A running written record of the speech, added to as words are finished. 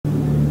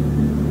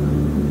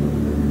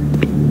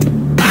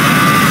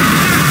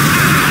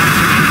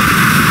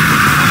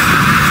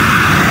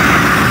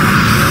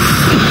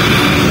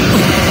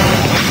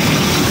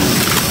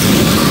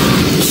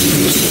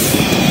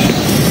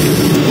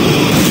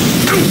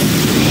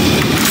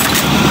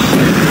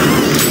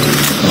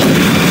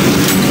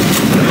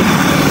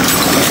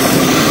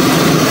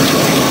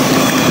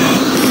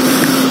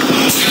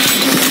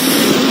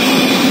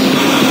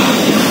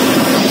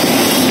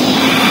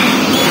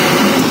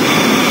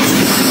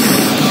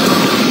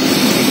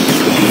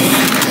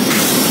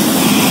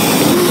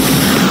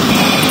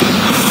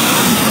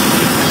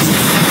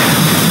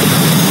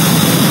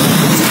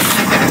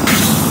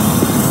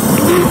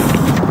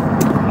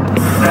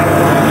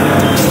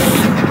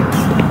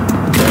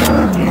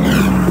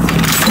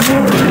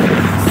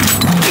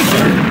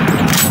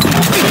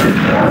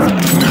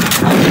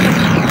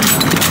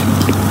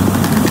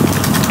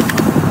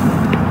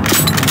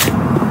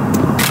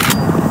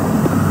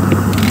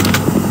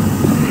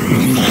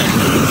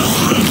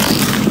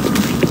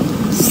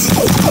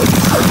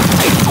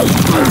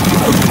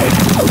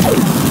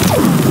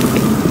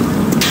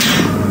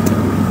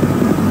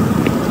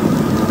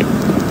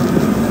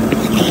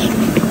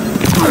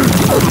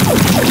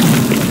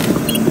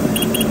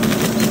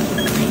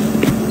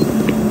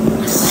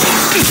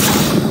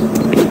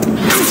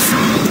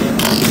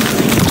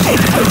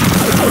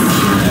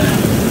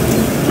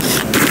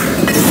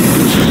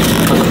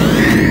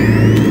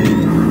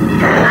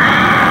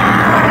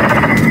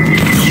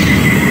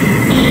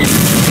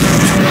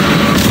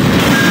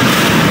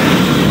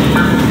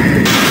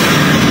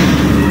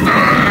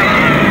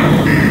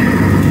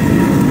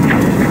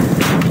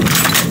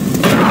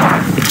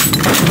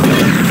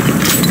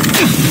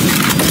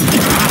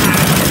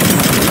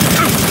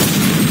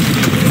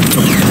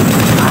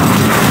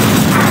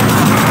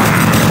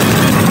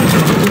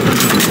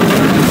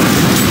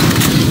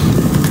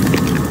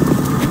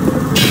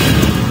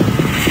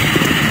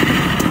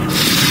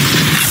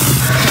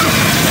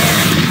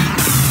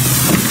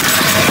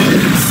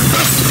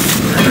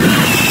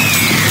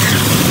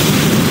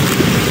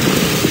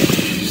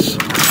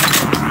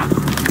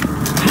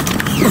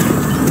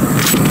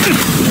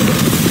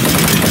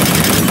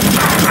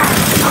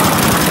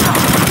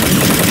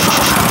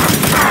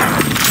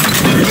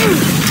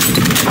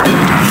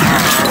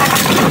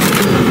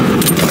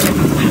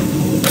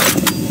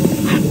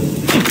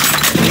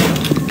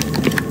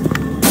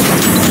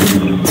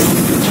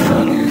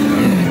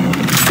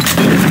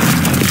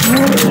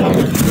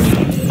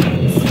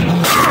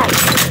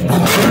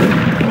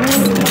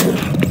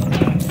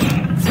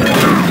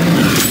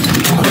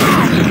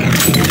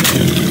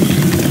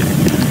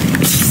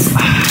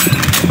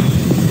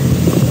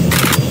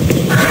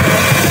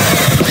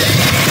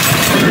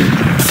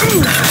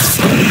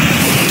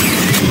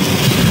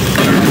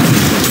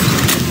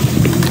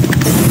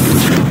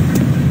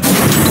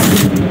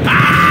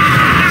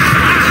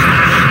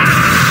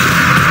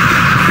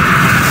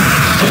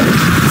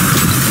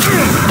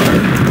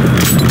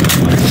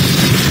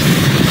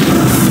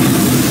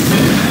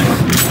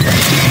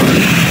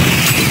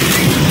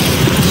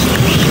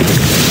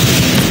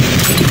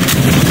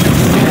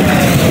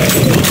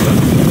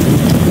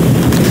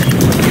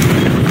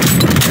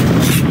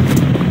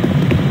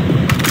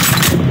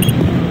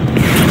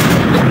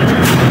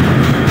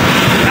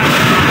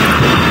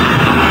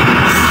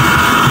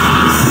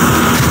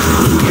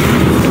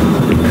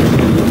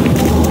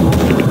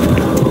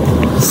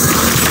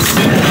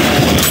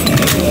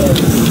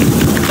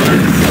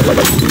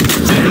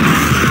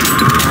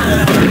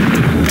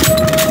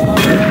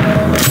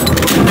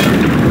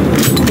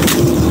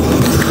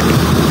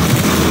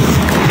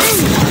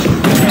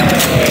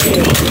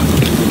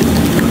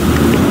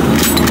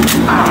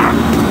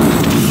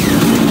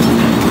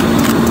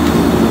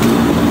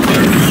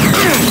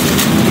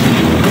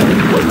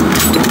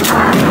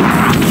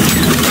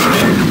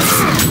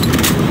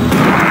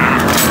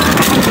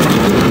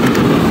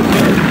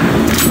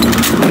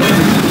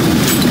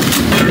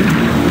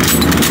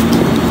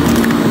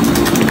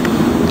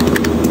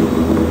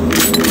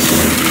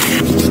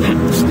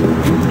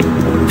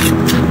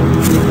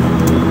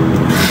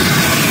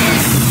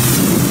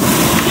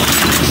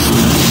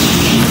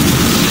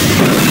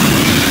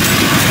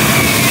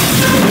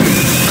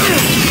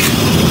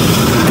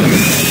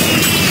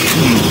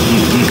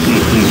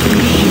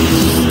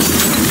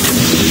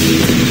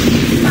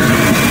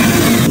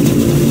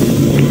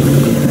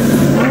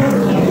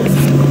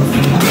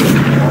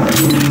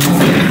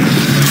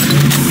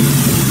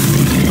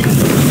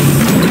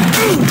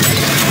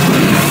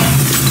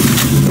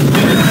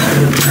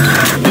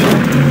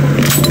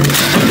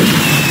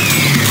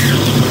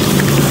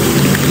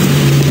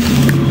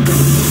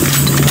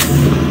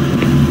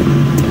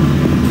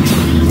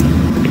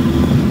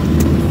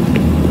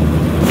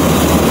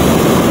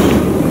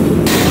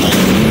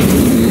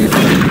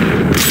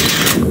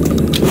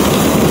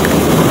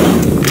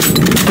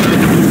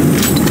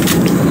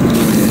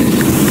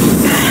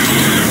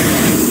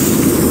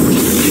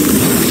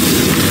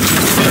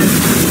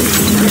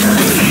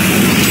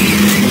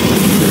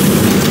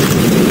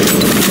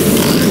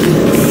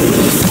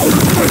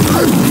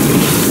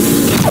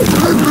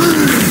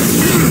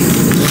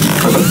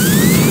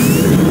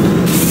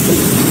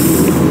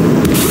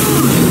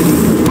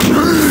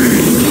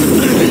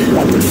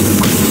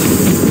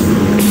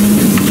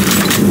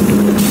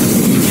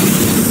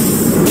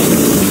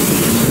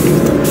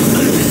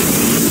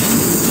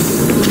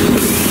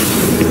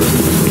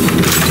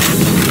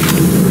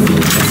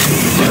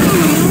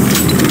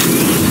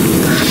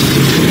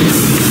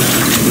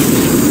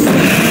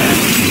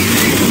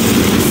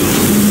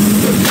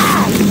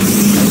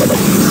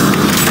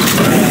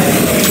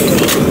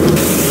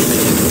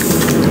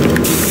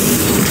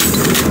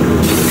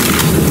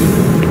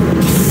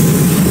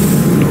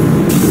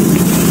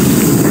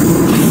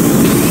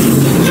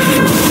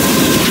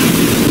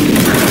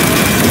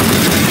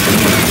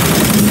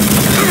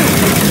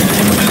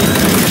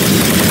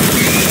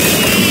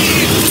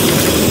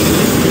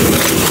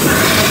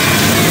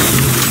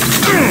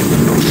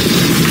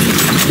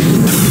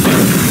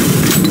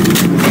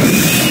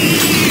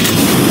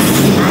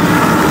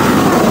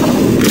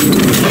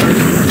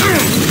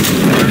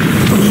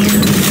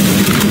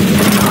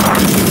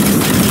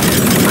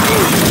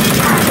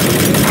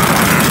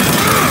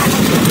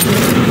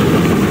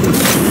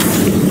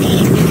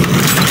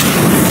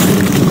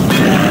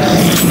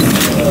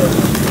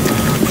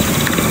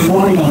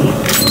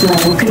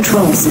Flow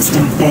control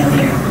system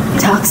failure.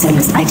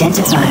 Toxins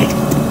identified.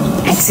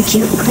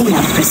 Execute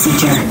cleanup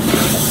procedure.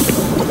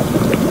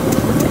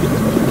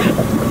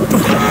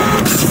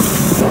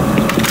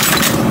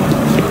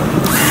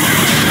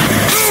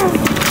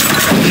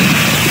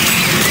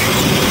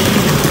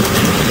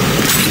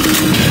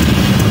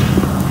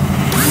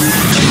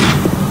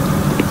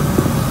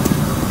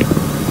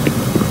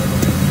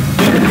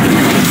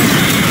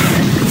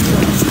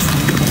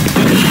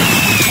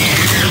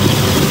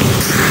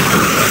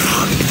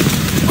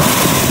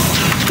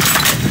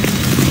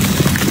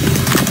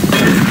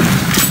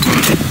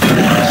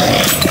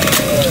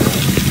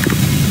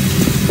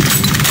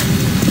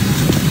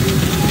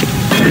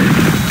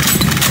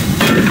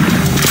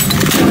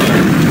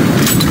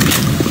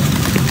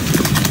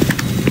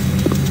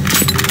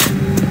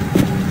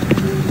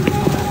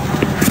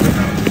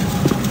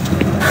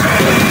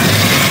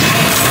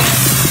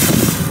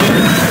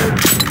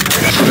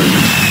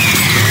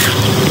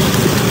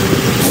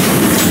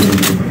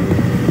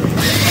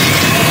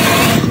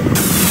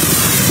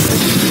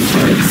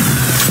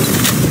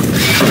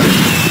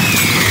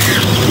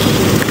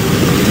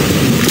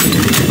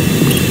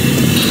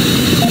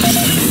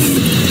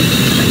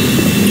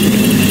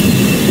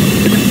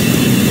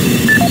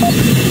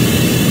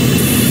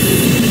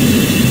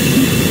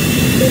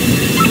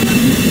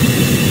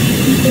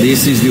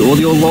 This is the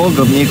audio log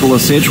of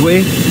Nicholas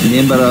Edgway,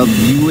 member of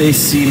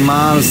USC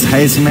Mars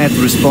Hazmat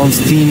Response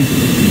Team,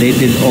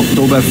 dated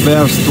October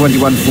 1st,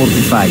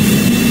 2145.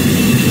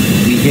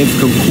 We have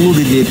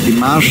concluded that the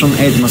Martian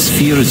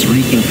atmosphere is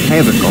wreaking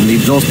havoc on the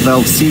exhaust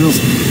valve seals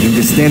in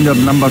the standard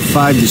number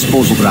 5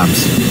 disposal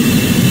drums.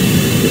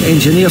 The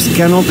engineers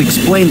cannot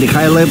explain the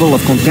high level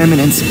of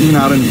contaminants in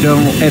our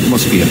internal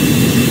atmosphere.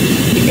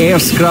 The air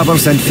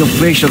scrubbers and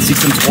filtration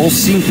systems all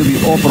seem to be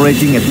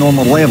operating at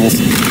normal levels,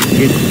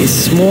 yet a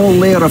small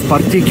layer of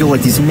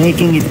particulate is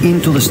making it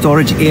into the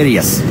storage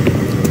areas.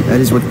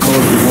 That is what caused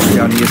the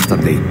lockdown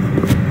yesterday.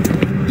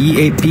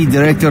 EAP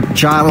Director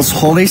Charles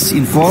Hollis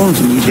informed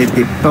me that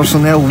the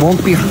personnel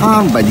won't be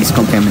harmed by these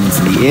contaminants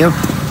in the air,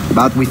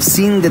 but we've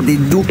seen that they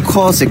do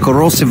cause a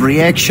corrosive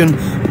reaction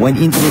when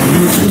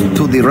introduced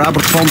to the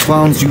rubber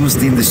compounds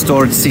used in the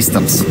storage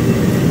systems.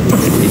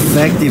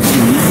 Effective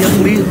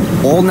immediately,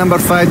 all number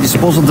 5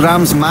 disposal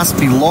drums must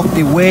be locked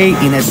away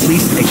in at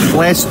least a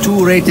Class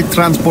 2 rated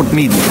transport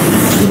medium.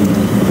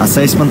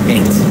 Assessment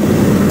ends.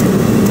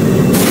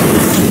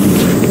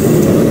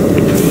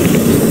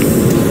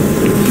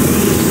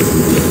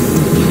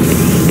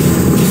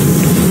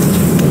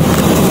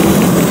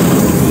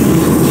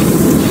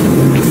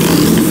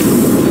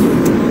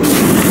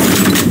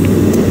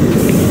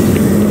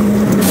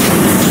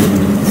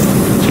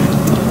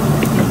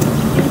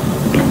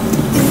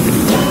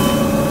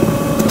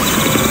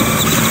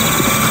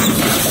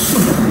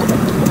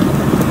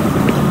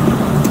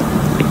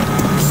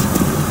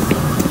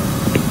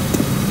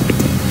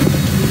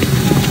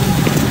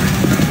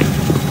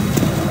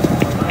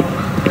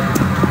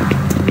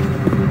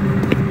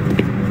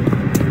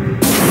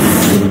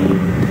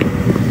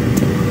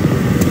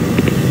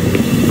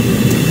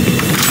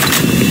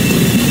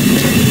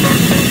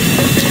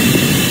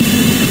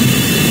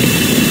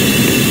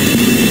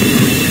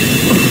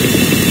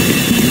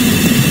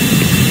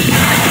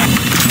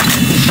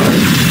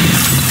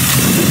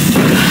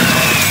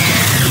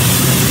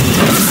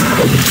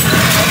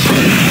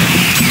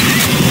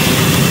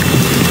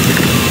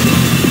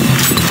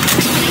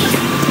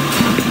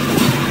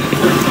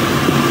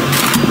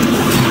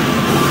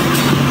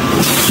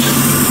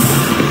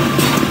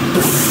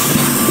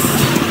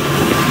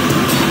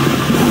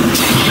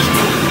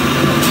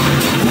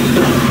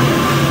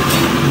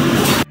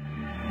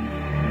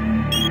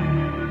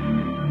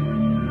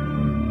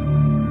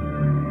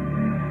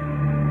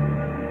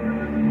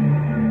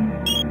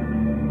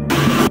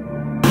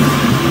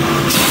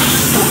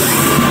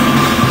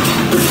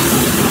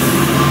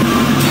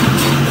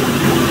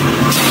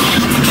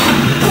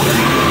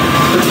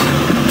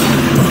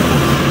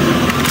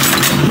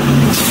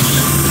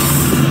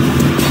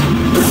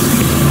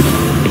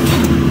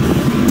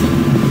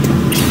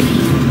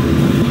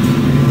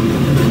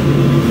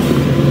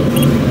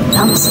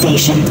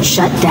 Station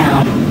shut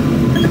down.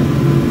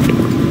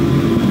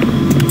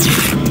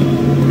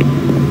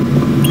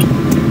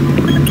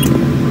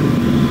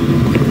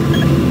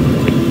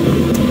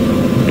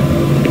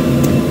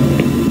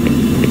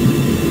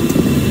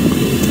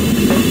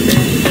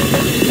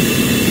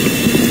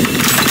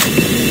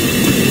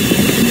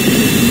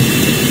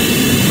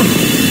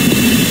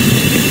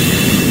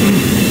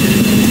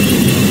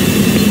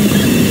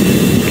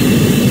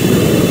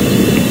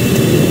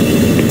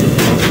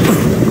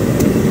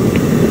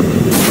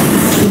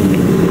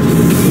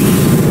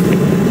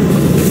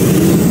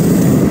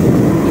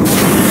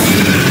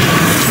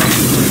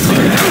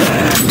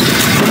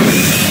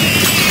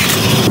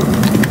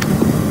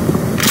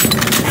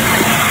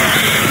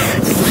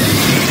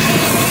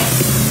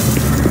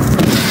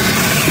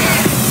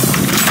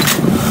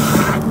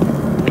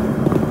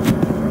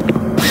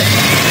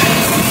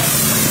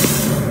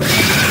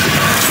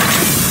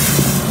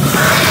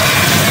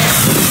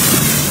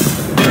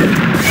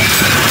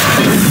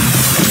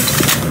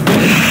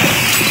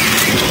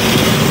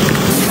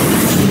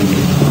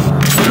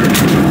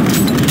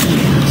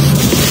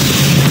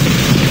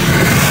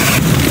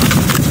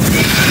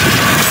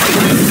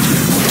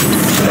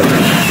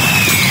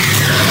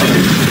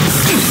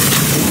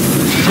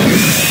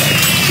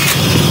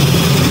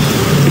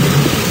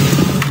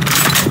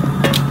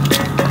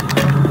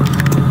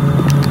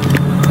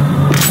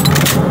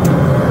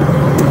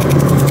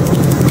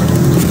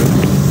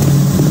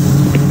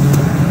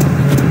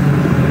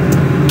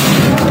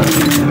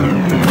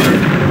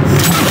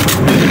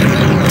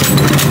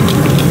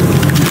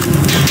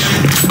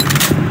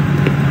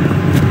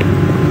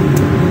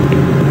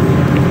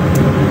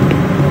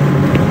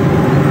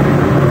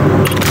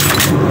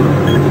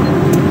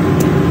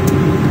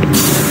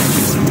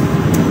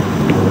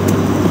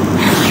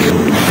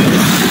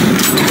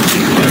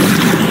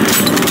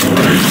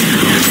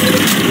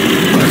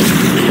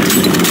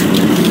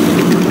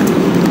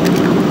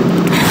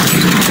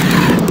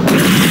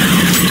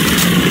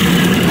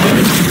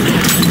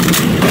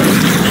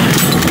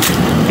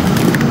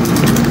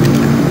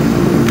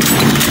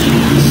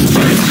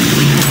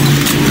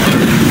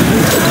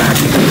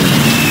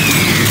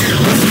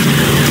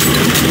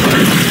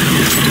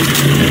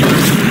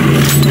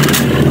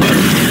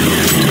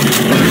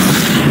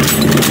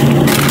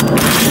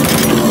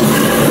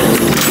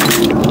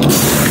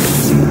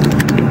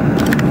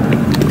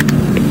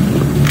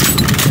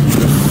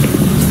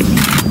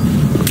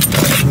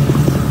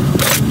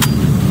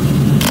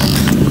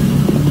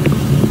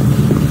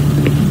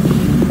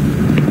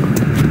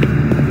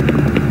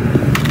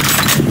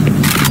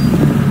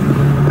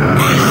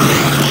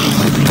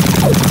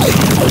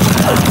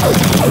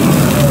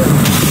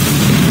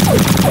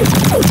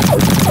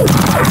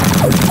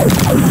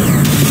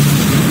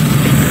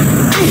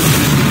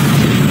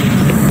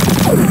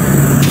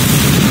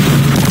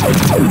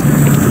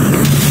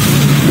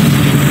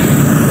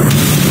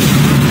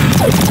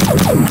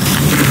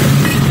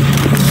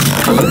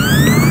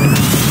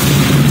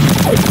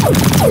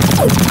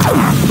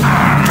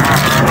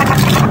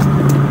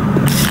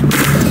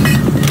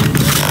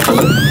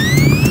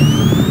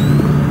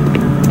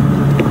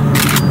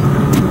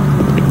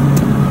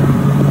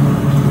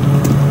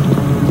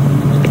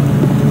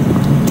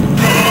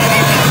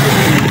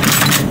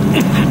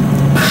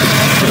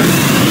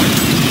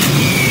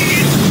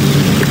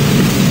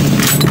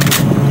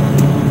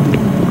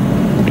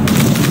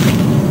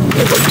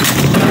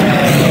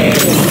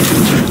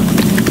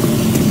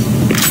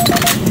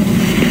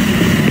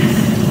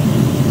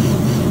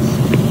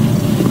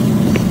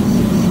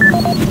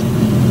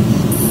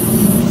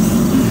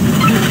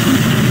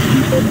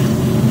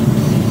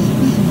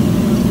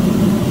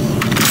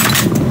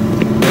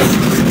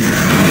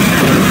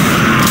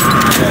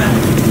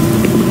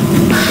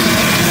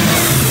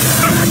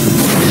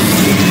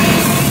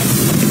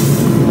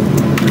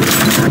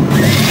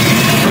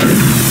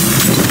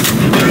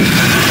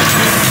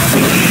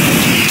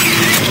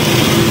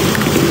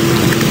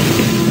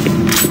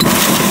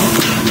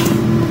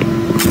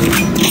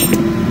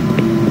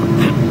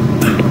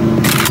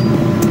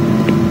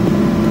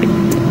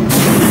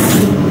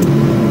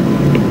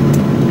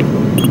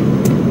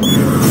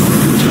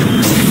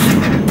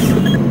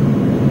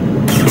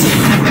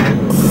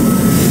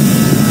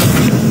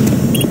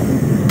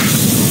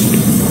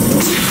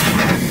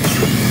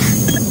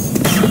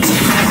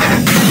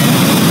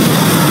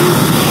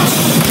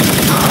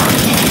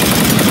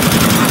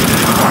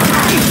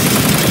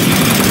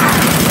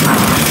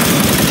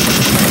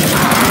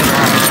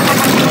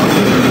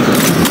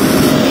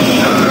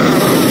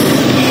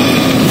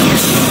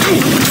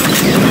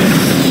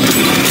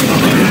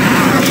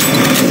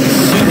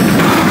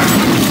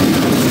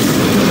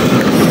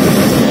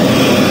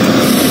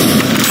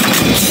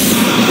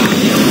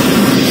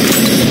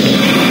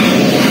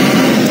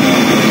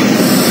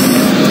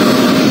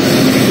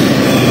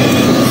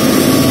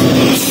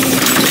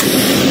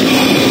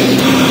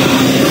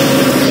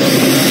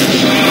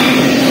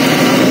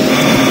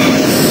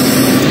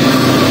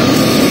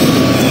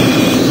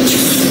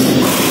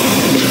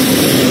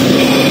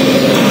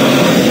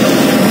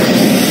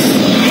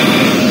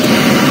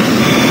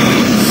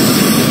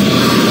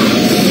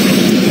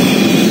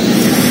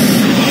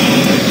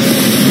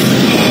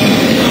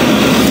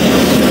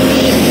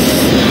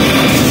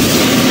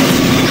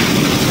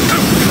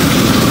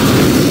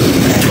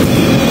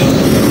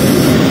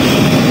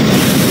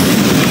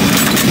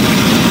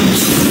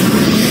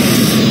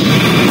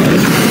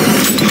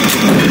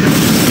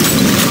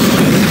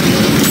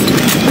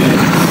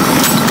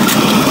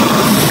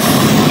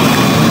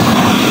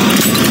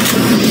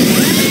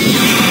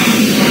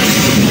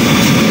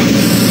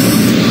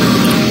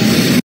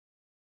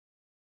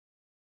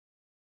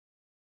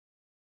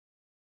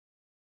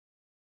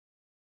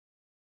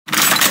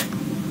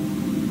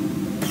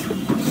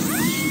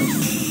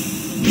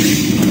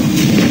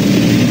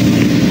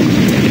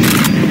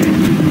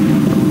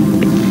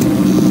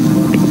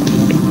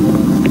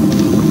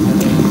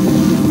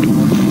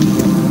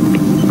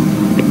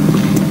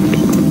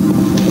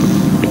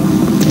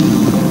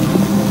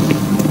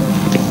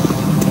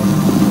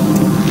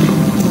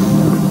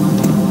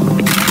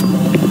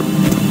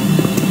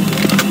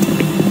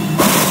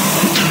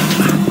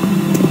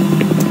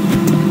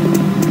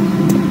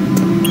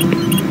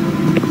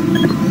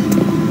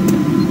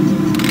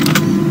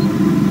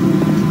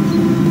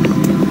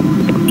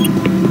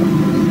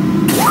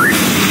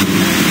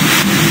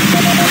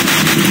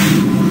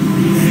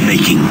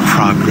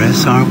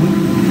 process, are we?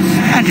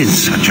 And in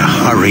such a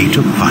hurry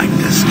to find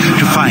us,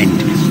 to find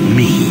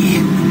me.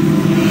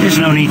 There's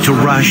no need to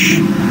rush.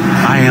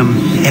 I am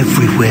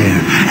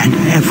everywhere, and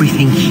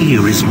everything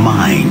here is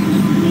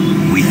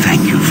mine. We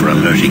thank you for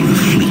alerting the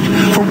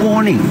fleet, for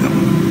warning them.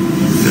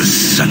 You're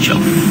such a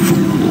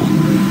fool.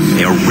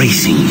 They're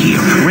racing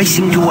here,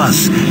 racing to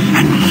us,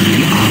 and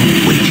we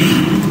are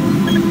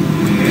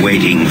waiting.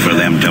 Waiting for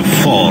them to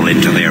fall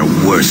into their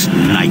worst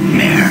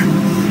nightmare.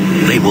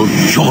 They will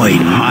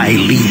join my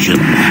legion,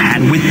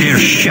 and with their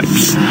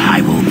ships,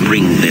 I will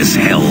bring this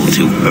hell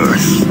to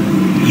Earth.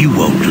 You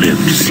won't live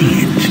to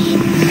see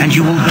it, and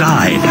you will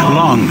die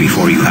long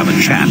before you have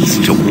a chance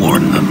to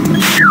warn them.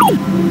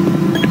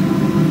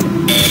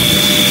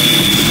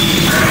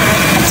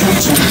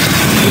 Attention.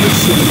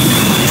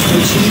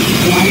 Station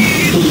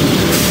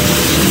 1B.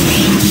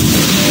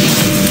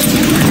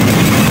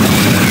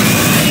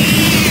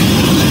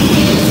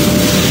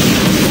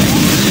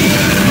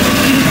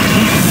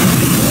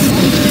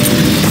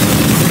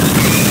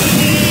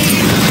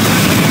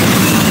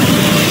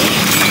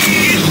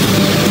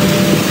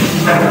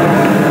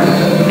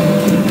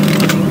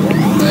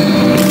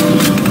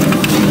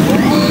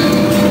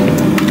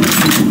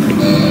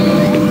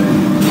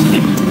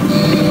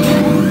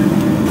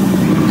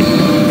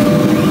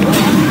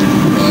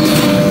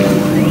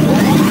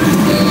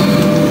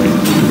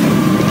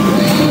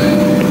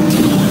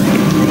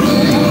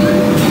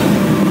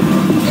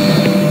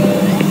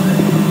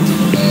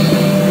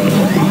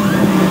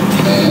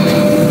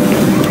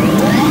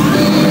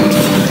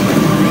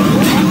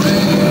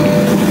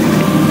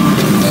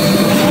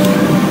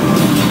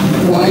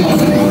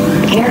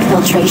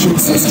 Filtration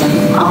system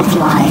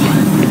offline.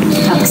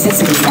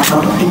 Toxicity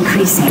level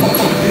increasing.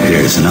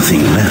 There's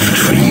nothing left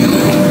for you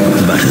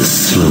but a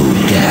slow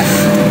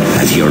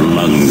death as your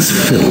lungs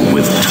fill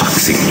with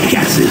toxic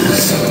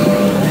gases.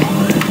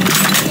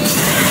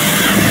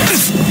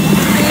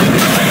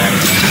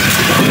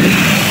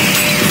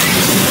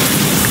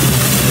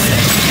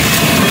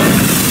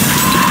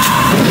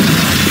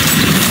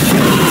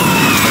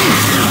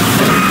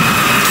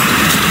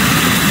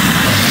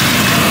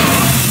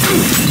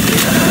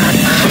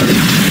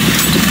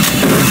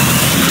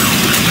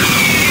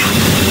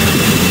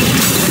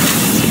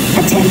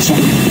 Attention.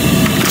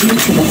 Due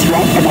to the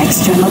threat of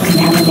external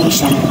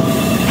contamination,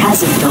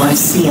 hazard doors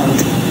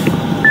sealed.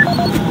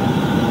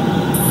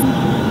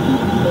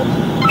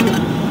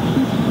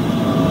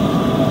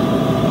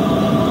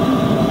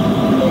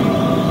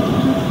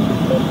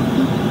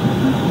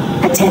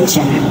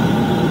 Attention.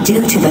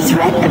 Due to the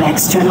threat of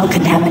external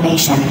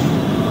contamination,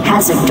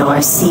 hazard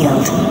doors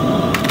sealed.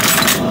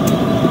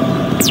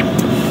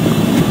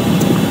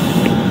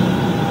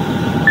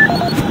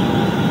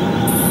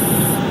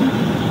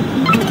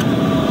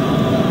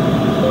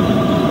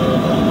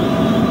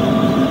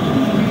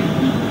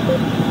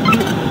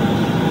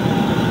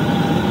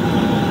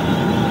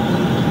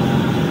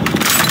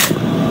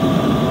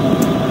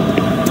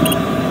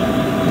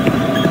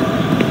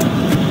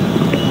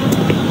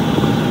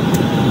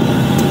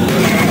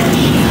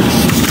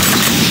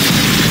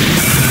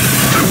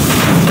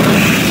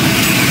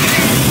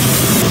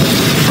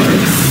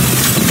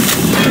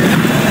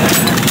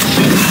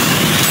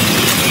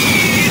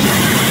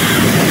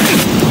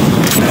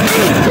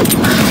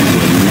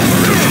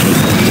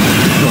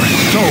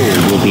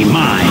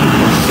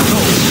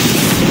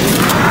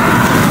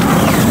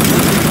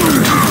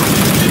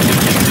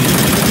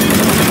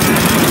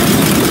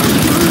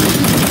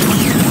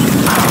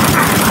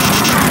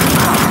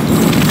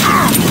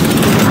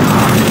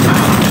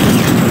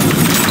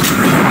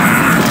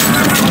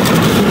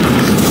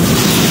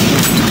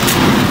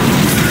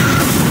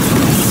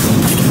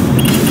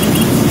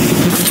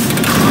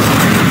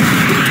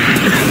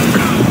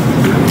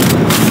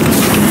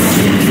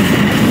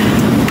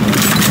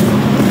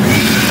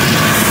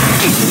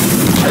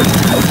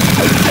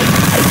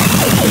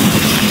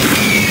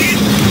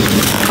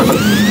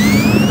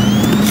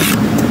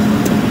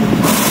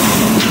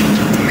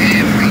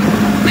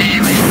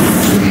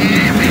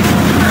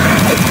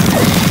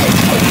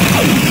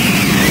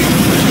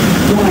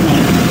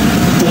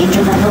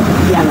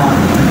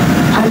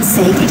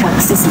 Unsafe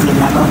toxicity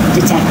level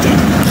detected.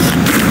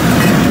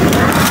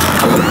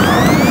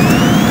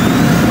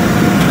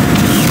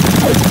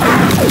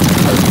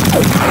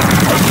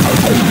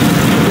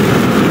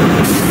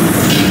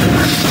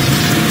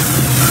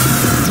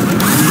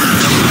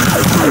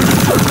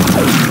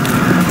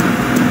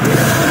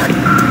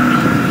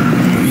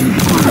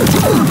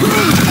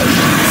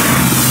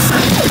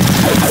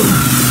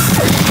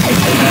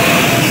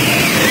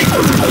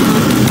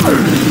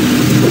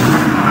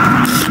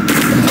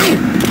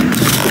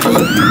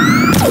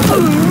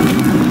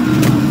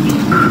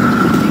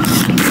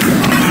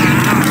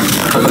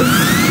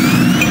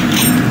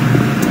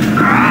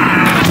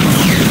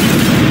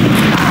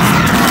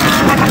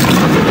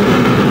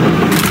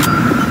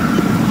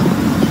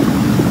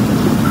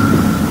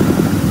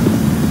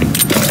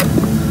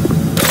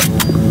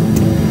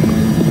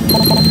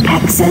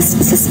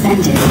 Access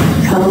suspended.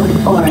 Code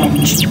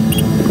orange.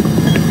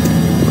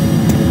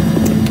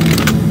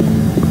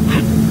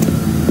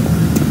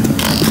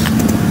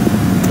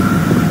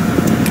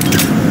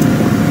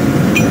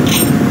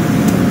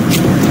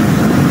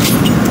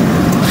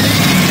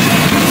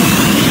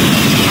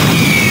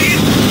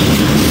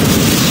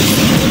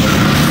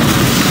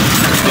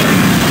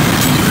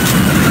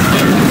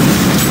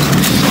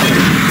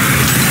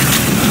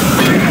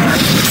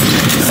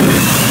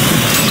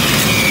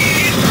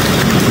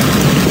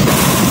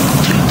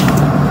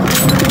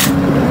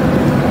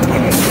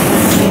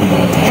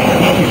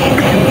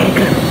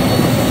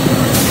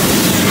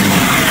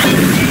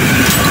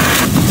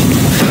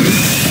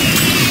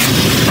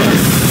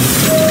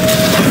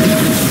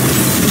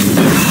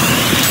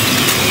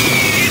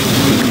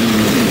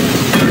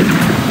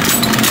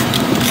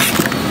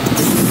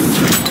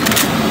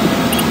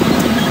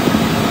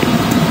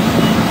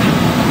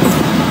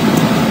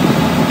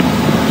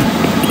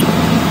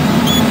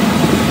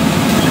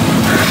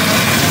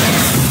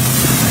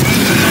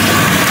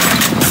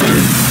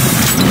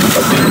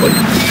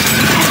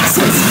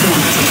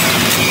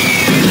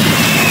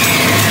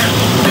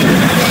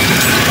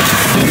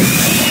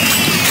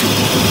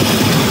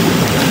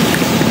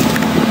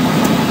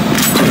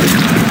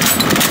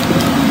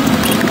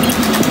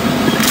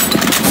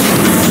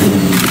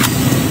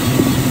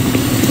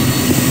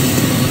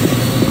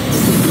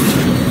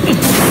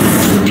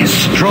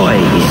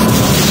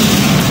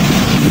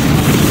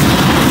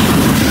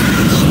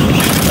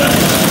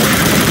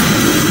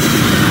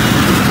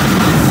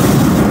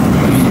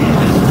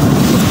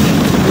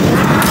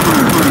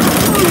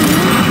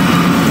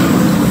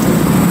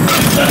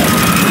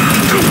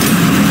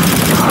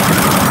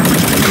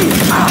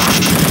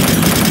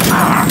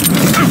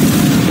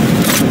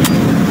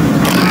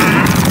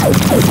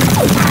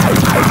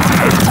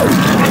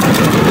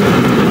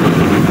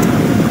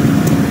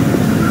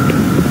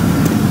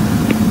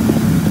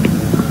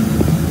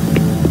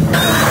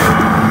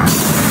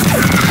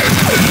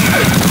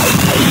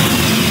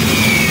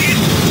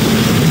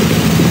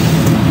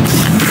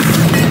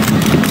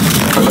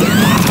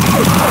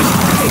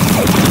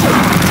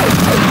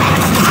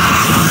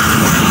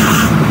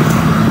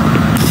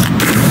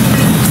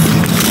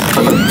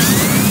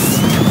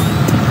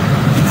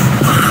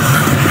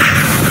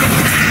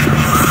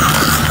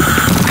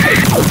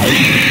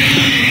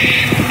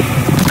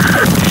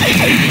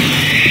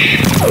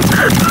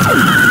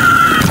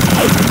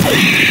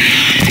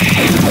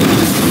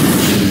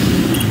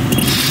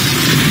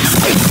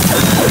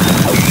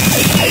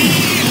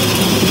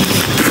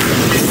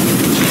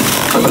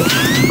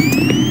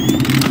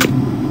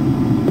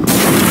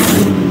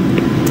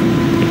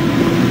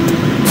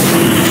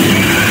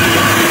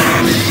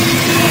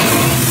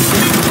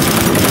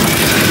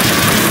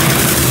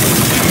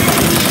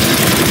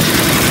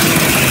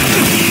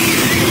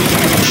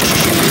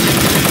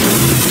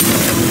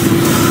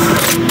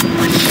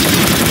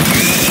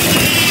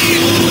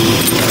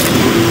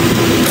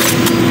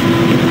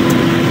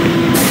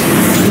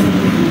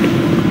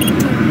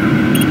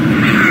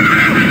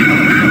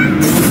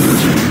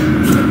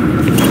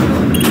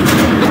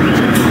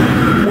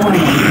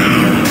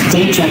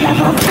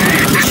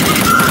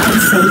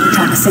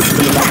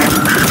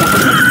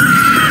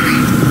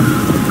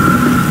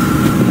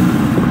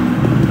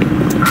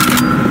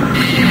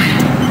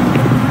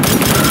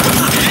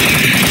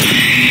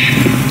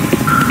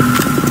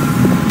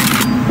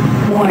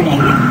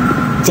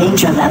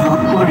 Danger level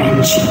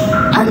orange.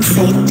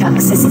 Unsafe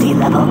toxicity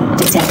level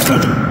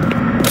detected.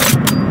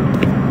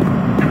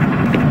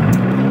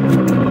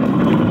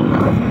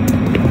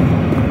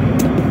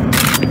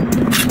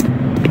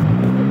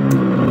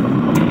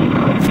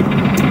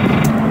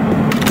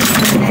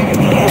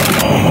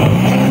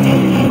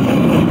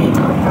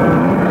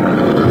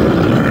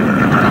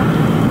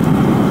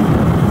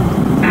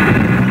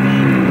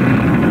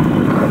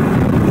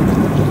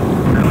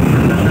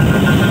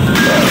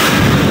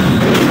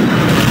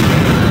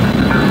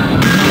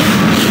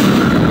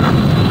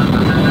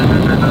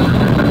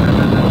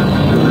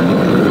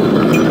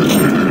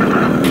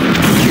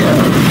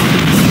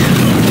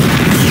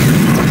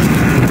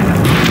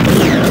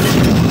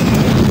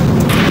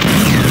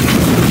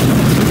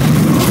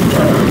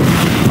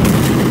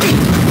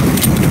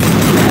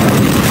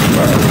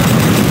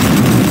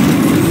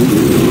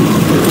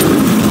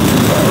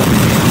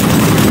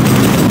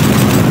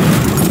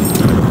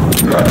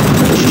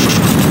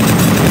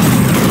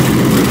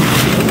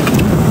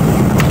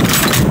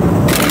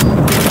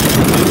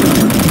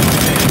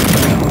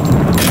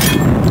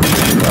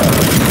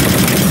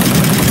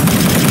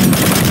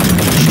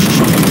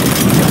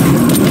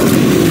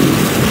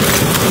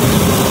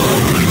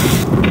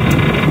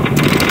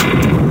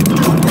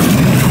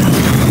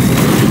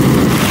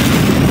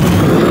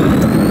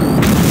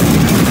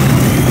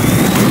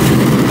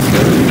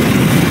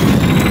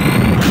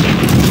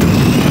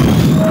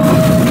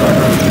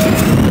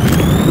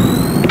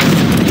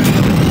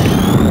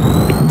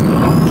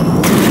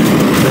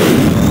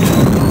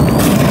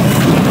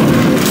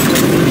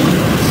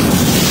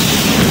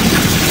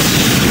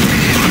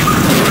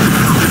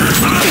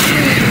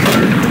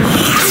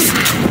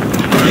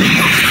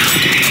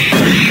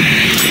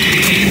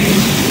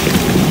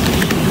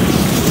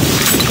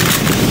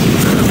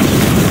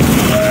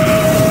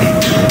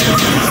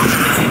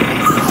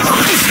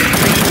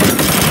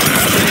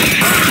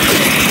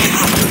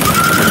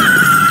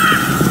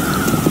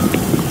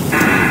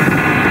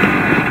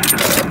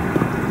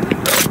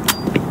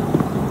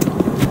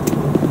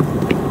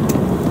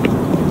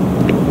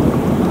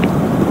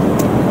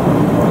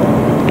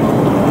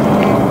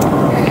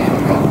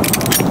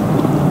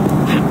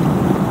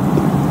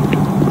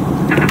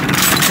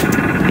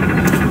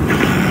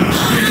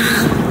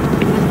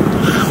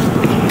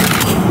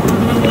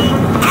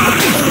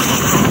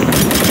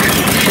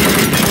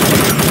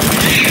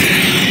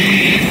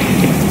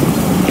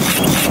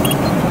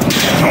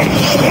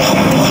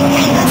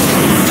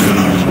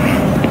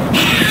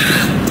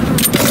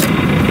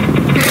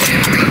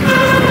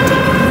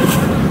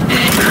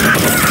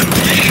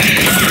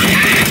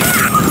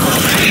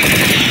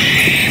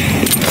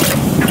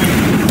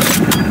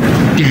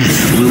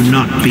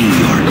 Be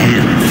your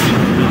end.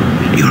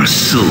 Your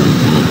soul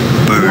will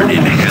burn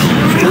in hell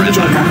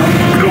Danger forever. level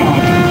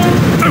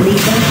red.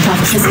 Lethal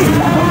toxicity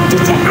level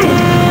detected.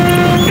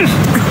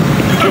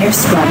 Air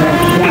scrubber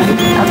 1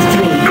 of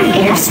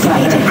 3. Air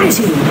scrubber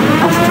 2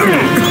 of 3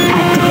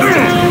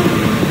 activated.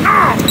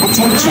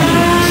 Attention.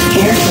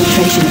 Air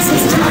filtration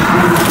system on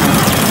level.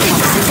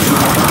 Toxicity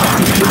level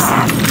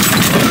decreasing.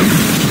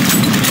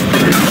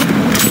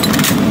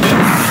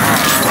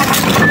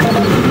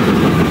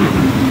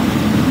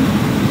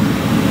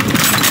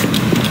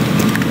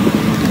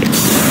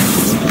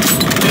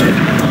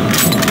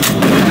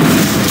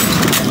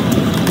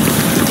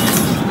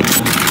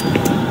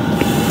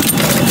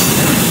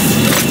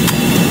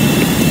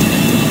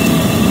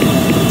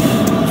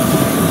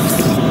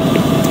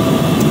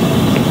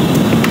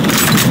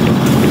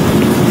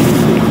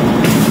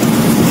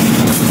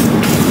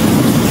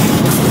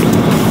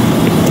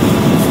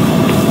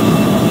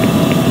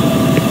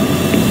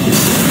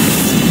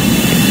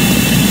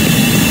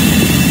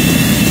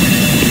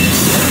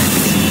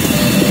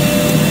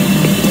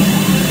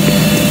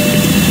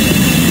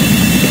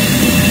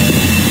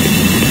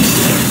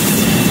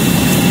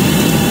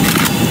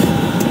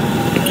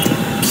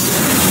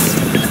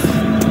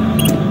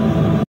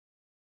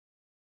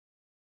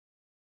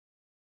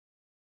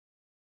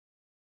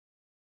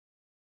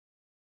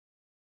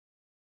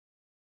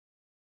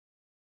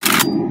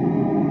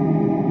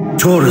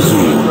 Torzu,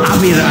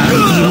 Amiral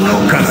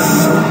Inokas.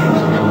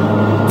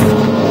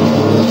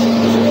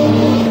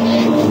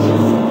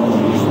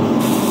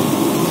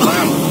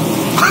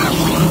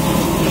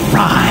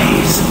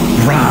 Rise,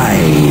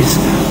 rise,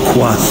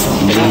 quoth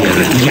near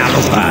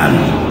Yalopan.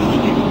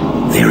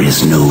 There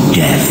is no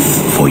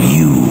death for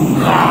you.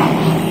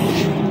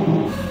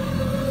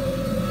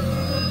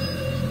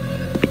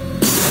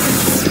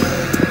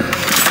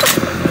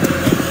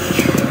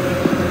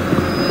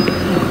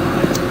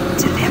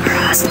 Deliver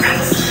us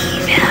from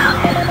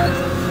evil.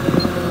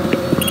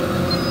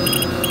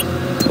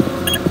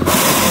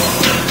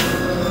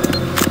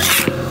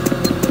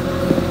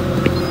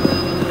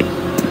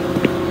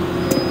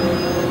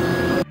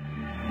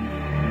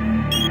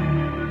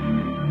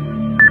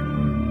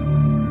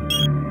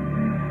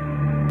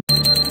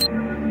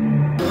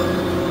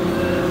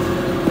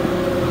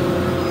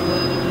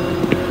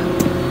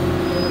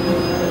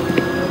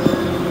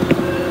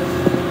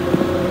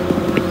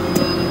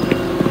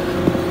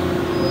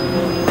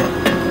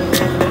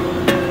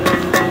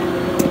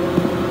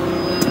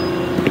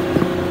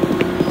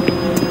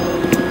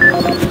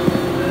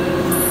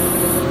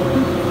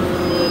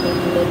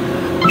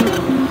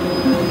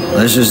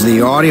 This is the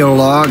audio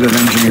log of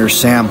engineer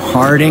Sam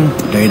Harding,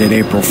 dated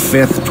April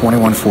 5th,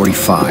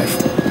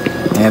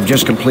 2145. I have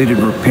just completed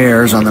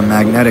repairs on the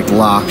magnetic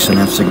locks and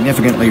have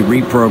significantly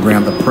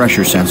reprogrammed the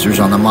pressure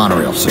sensors on the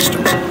monorail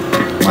systems.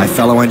 My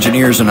fellow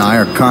engineers and I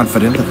are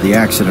confident that the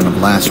accident of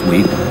last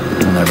week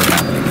will never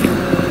happen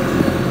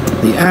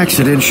again. The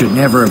accident should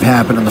never have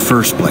happened in the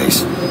first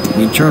place.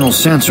 The internal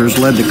sensors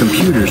led the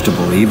computers to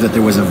believe that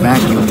there was a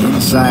vacuum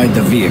inside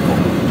the vehicle.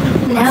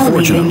 Now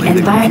leaving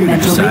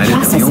Environmental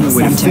Reprocessing the only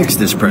way to Center. fix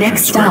this pressure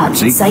Next stop,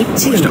 discrepancy Site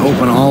 2. was to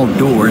open all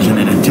doors in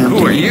an attempt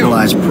to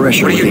equalize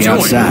pressure with the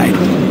outside.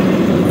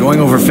 Going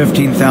over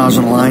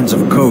 15,000 lines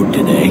of code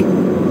today,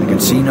 I can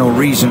see no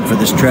reason for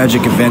this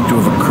tragic event to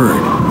have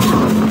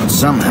occurred. But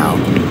somehow,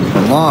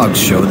 the logs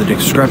show the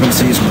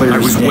discrepancy is clear as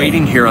day. I was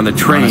waiting here on the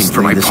train Honestly,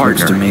 for my this partner.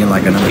 looks to me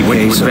like another He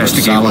went case to of a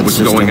investigate solid what was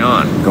system going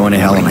on. going to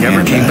hell in a He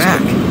never came back.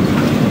 handbasket.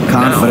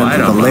 Confident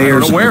that the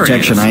layers of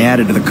protection I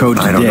added to the code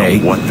I don't today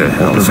know what the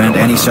hell will is prevent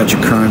going any on. such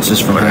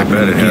occurrences from But I happening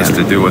bet it has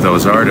again. to do with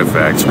those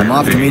artifacts. I'm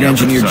off to meet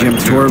engineer Jim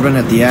Torben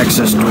at the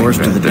access doors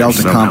to the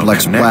Delta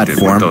Complex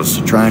platform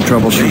to try and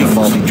troubleshoot the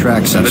faulty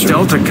track sensor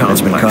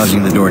that's been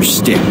causing the door to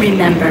stick.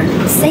 Remember,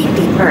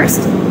 safety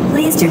first.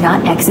 Please do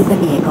not exit the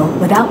vehicle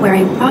without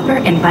wearing proper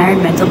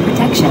environmental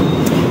protection.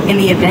 In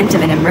the event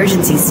of an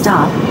emergency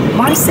stop,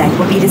 MARSEC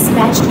will be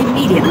dispatched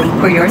immediately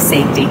for your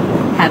safety.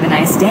 Have a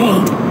nice day.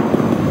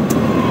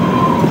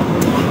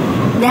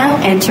 Now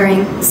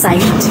entering Site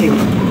 2.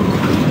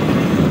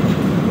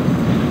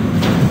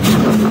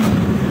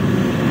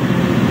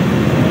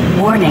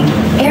 Warning,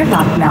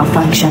 airlock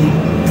malfunction.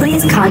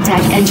 Please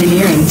contact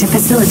engineering to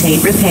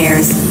facilitate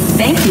repairs.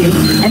 Thank you,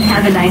 and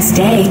have a nice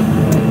day.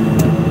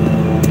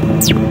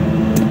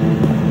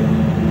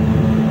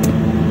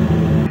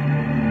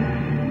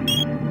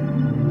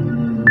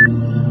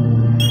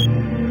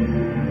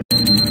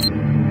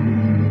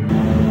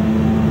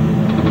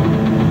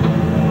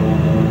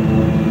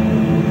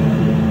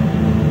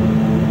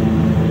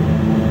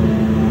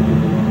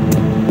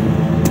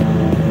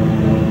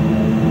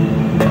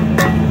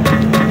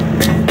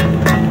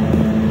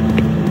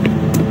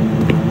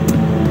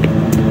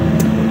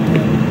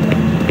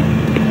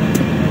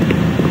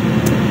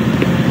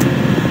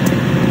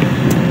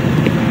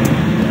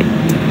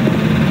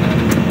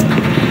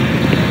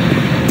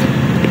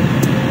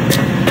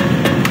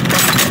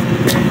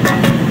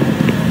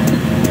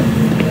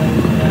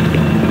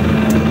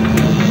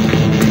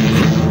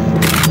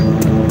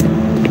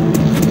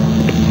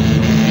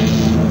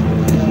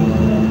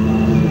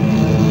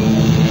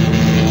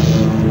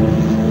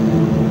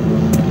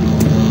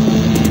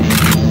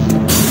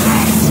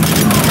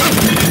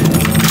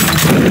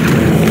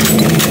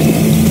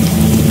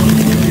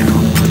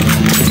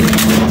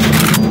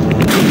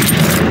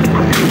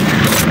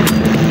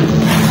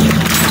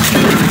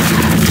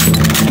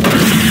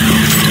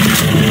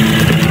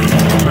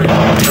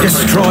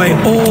 Destroy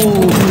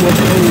all who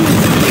oppose.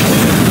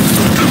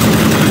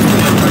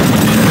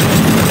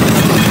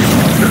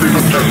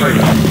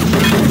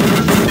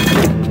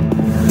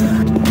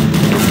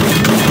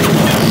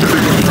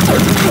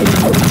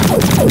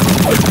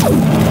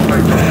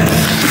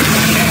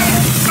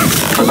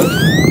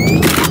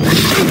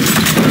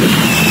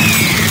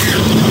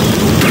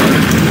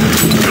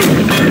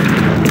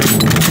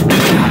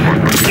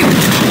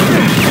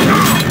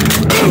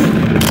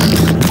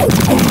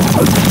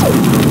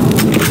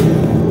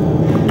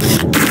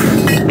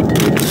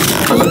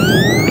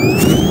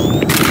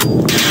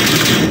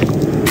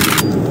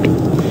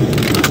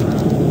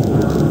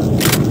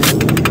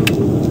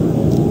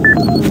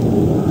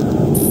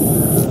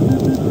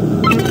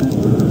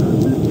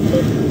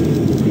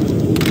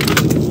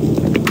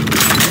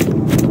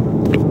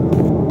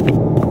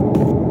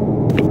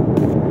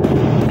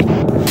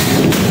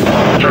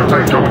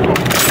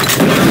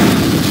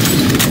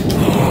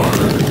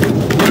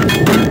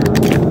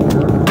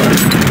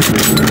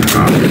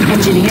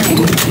 Engineering,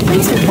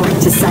 please report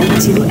to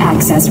Site 2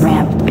 access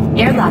ramp.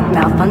 Airlock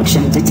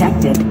malfunction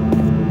detected.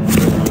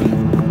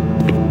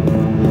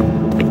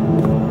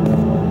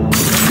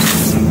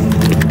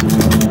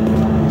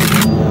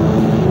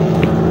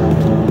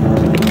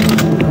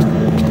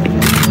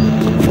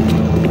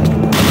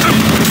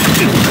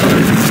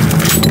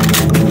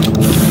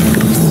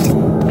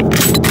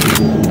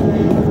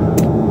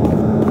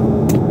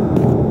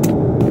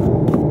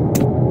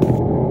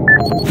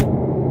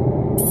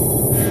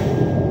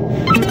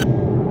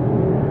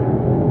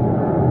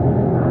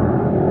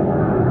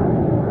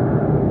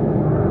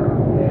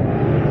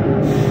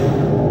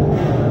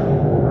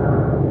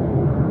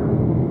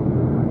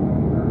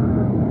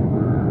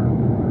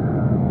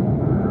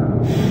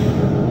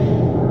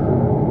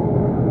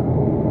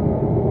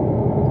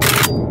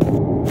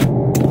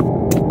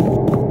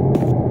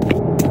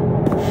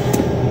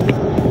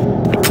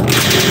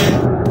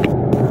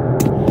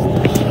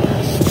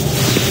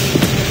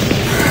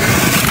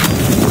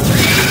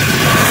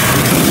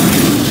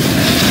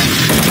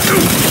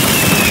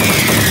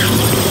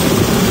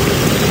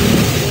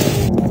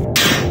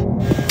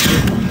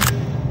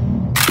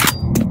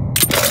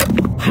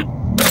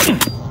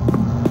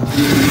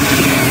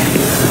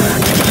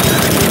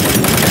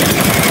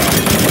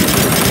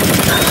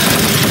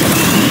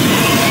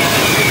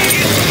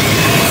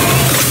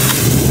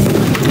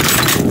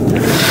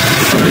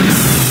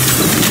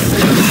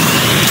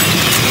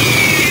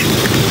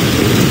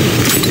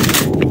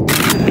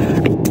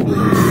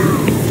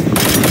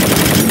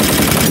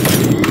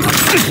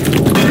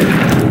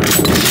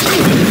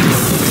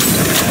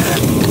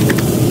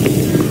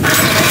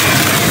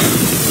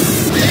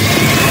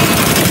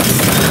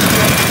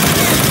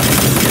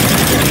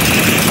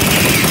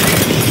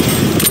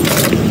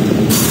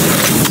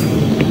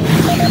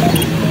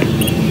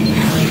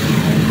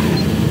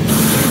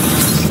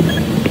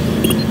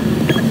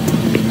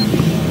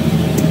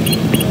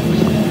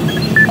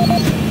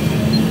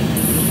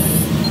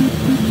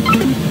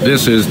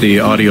 This is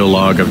the audio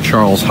log of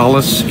Charles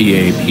Hollis,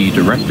 EAP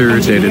Director,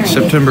 dated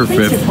September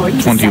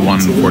 5th,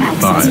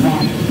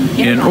 2145.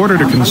 In order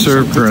to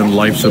conserve current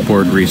life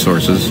support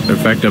resources,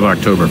 effective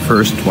October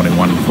 1st,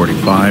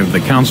 2145,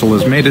 the Council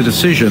has made a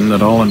decision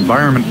that all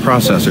environment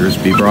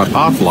processors be brought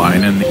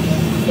offline in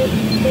the...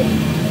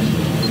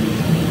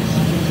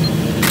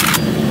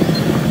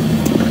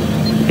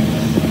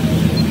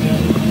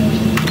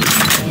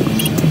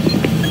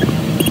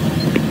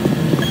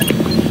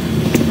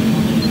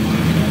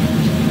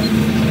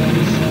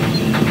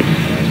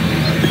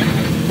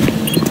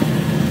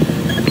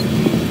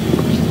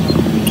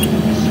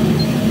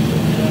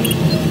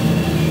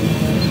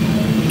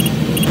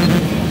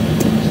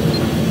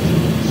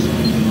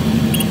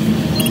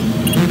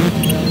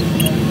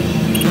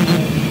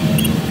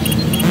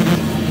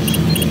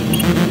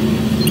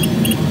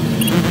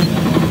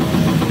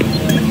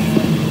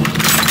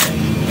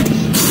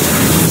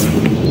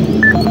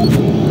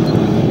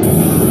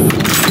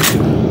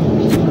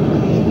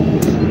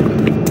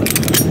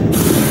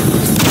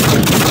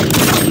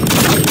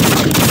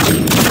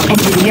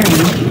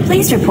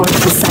 Please report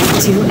to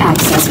Site 2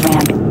 access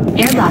ramp.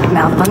 Airlock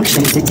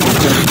malfunction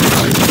detected.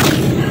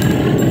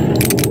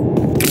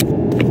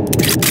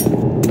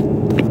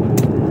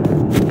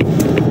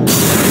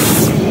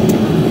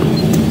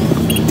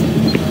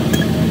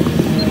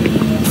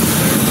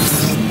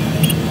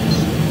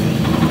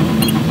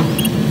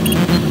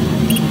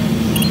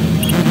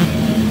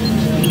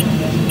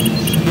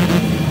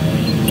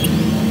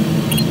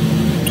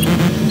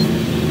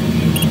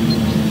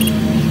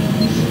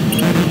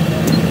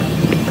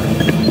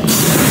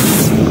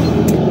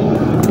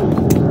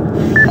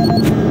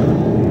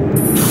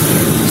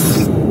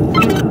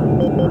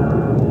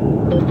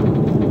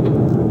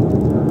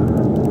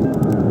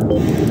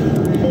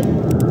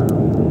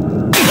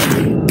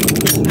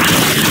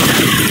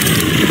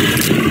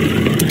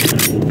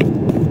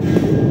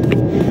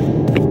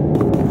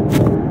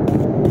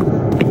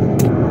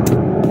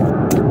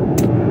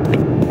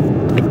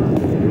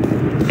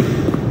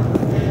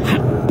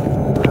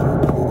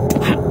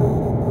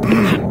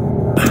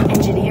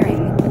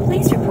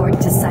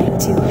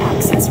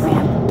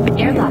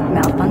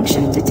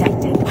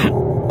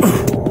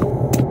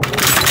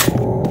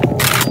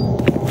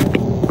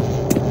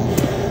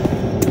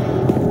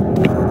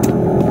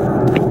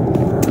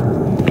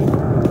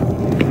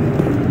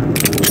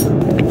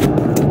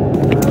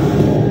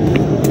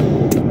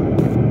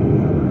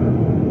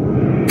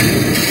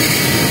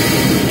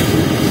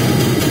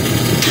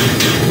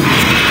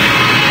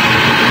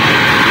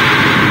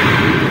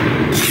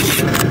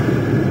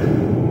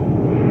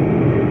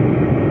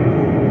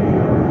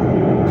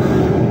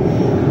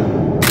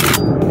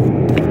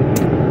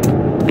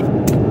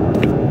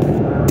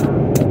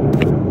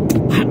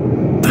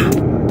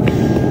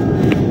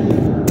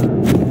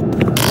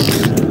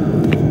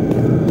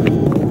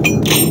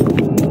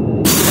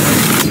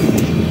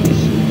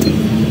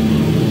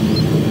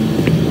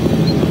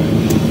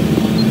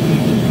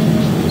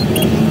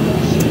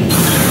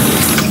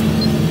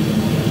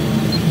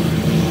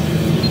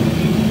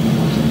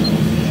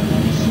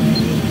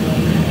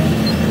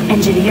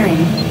 Engineering,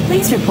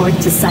 please report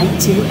to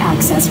Site 2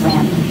 access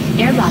ramp.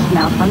 Airlock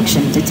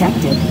malfunction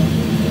detected.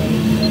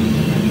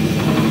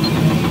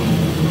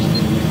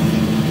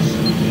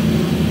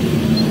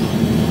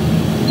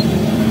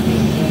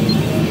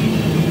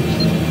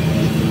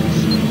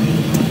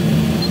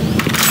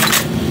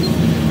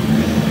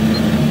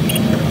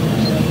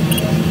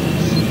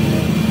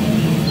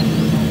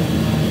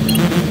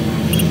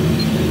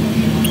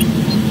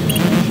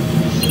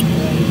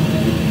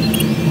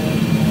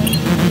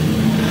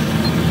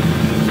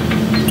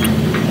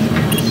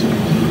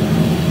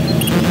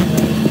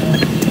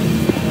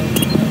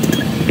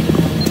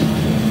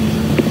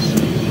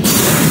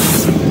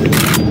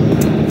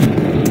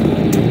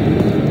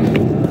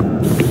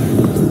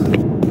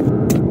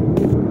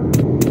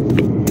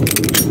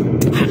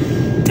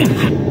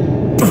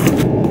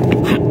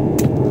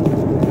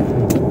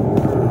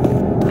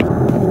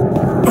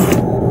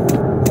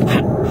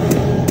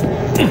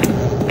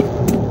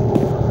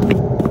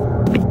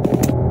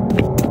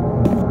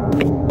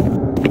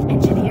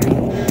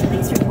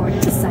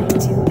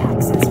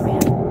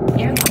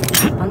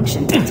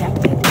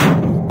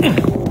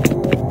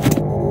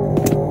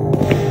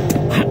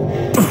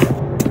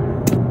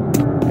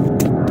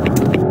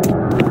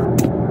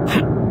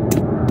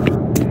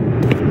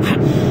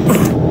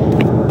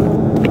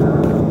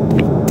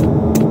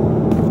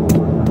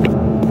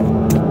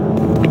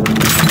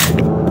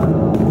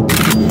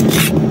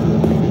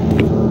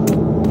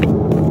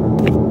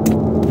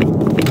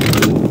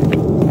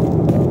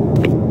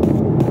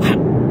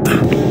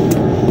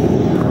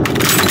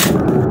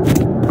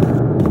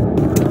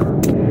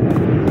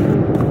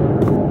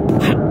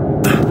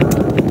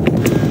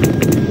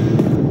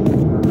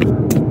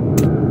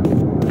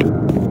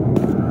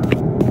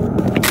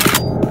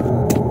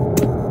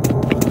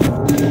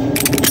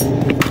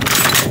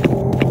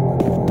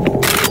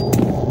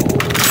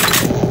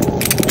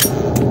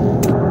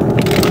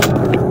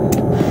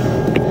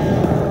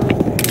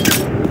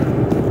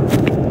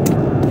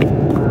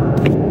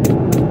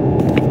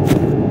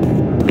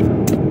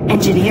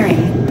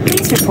 Engineering,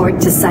 please report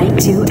to Site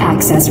 2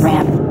 access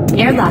ramp.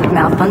 Airlock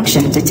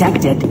malfunction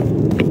detected.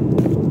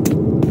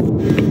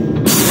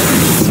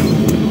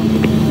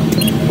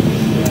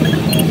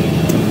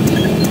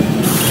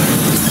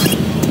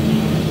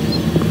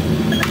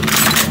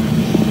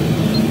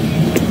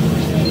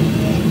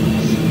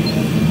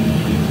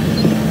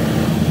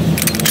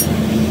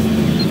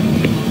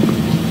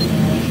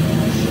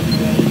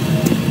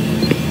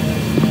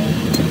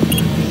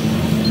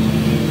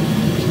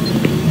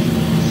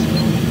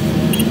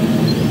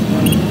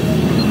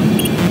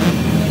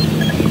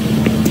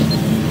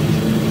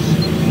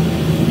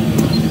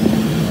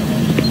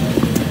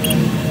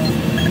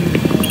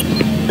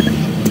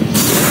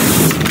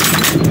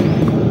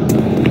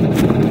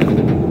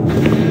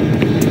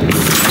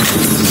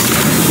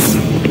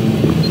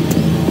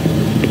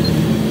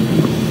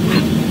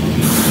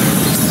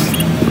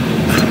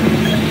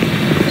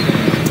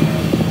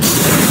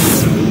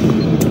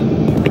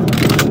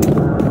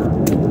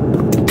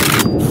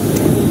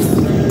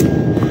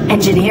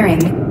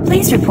 Engineering,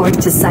 please report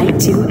to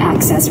Site 2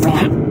 access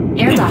ramp.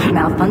 Airlock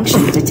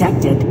malfunction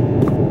detected.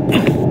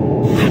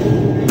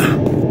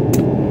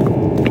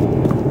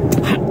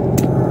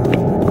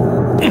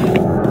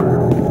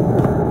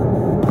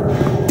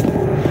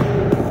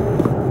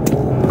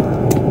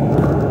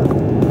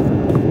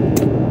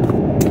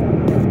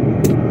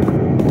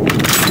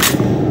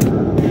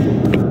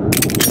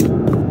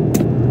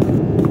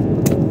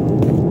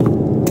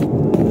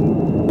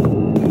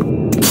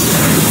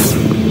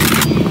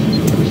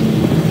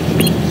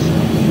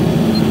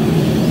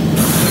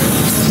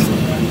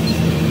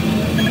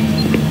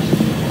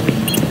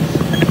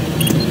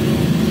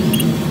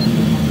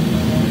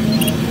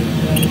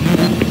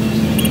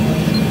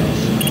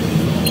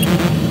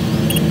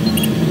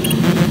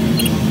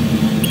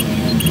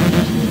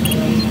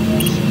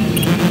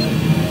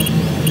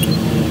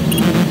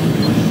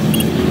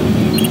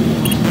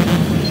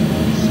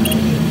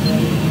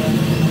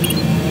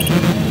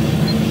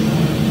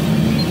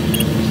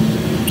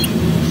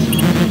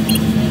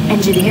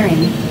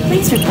 Engineering,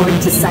 please report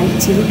to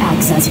Site 2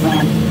 access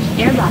ramp.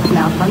 Airlock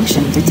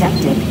malfunction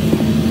detected.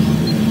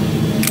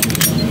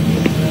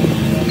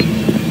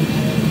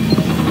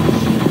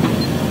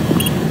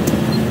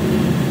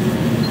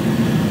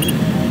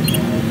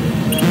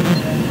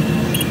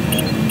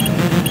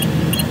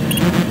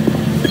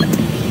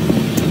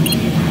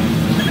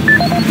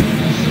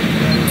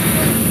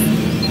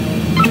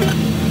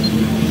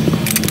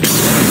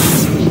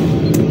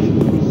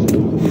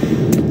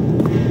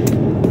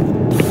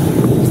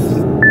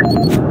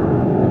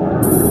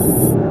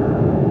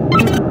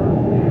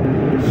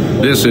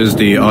 This is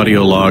the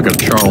audio log of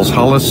Charles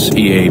Hollis,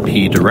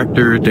 EAP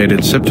Director,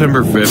 dated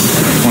September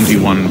 5th,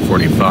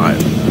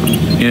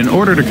 2145. In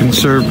order to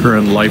conserve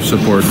current life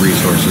support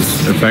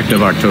resources,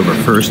 effective October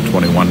 1st,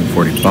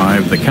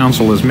 2145, the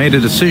Council has made a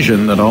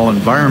decision that all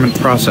environment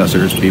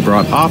processors be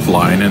brought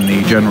offline in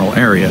the general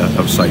area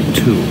of Site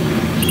 2.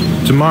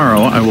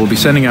 Tomorrow, I will be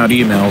sending out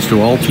emails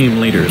to all team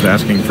leaders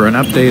asking for an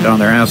update on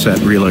their asset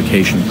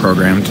relocation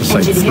program to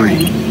Site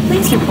 3.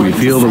 We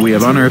feel that we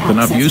have unearthed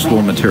enough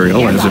useful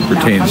material as it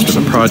pertains to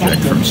the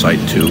project from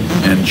Site 2,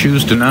 and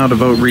choose to now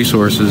devote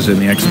resources in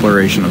the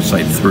exploration of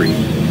Site 3.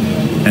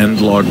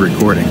 End log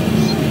recording.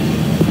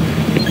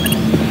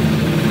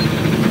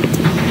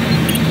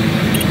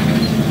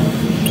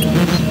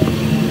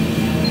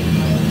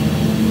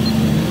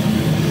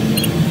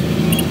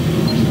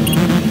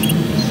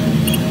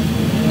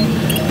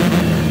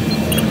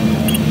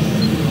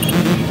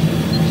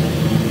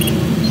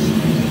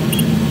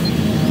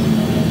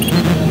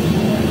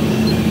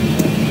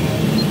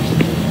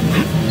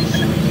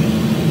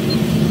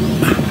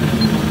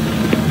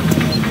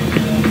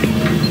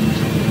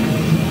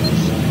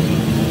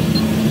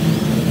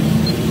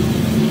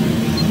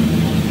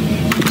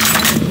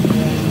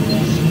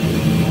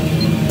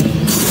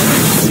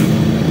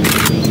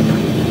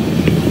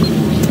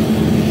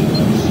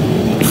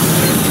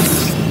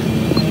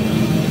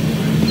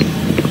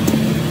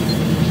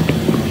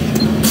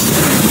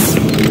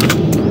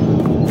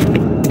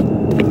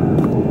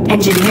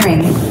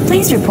 Engineering,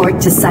 please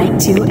report to Site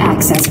 2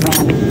 access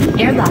ramp.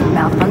 Airlock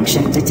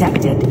malfunction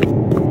detected.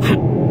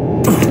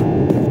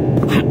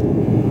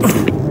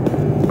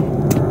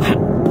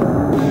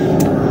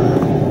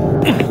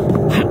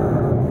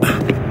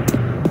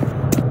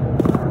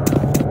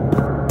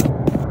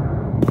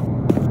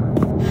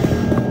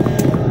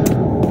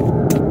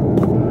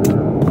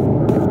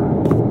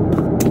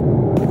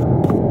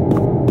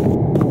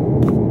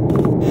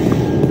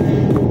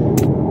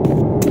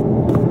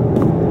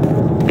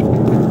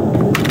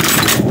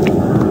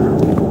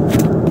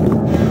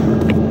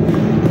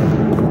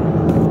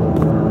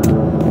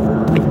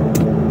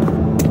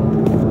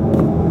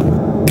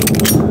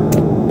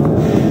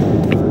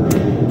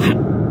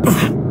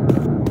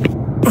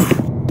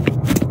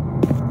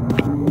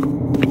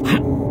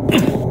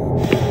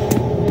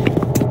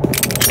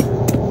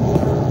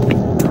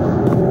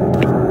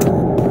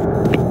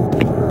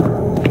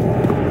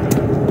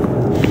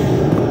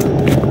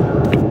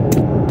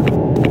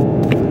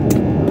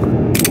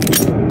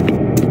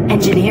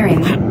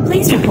 Engineering,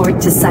 please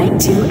report to Site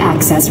 2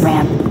 access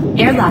ramp.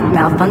 Airlock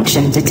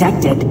malfunction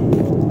detected.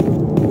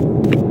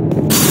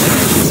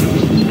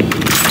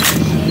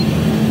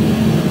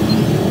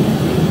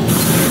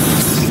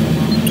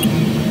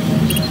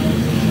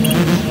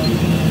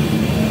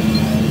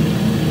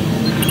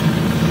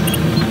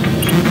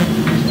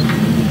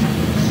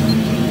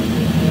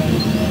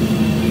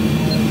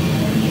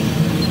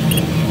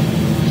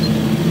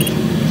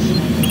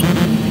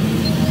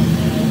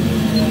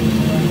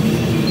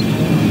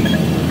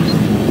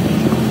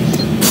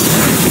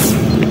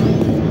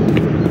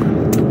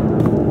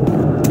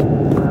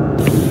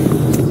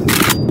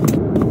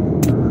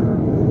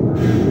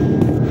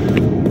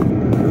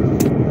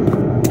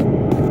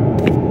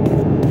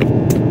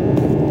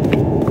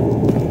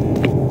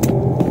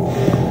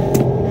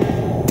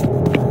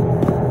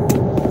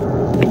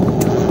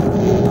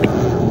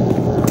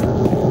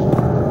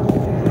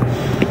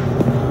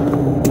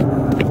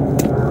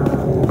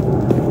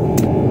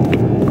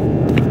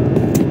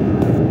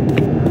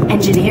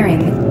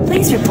 Engineering,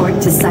 please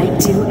report to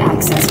Site 2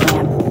 access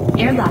ramp.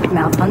 Airlock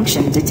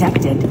malfunction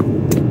detected.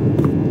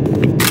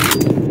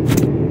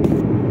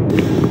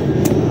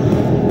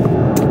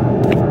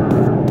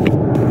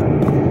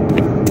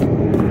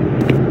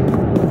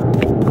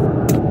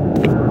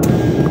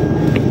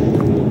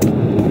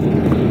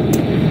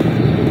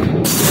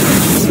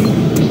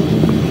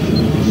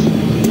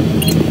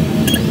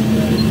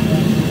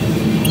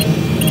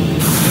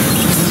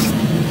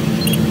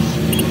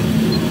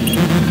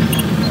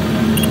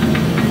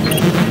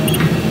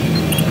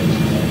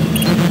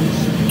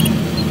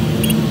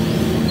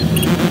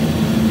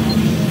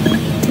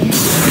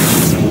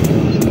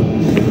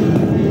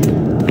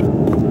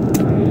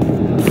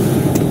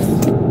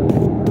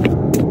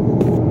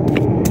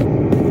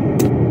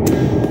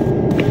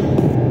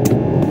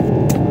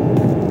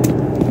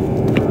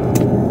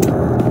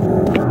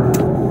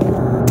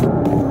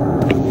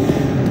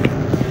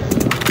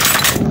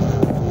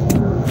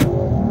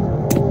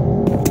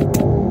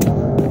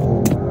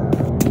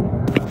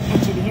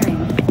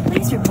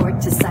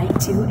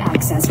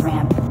 Access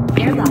ramp.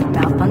 Airlock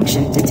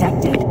malfunction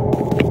detected.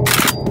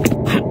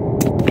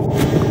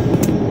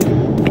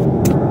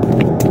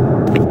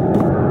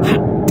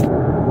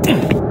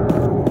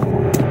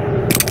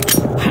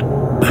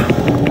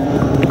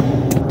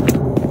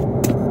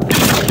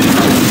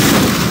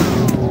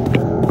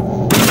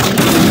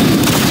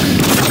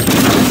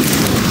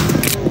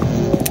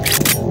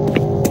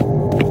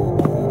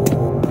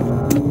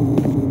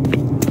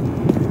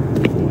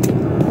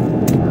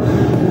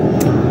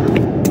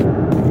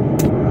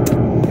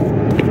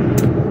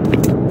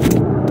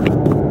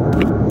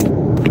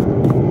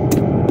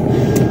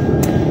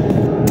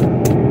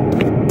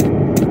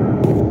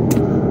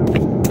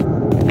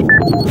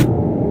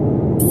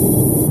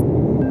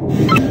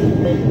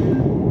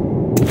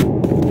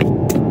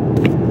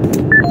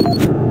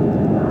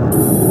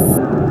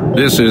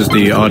 This is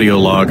the audio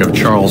log of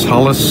Charles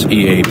Hollis,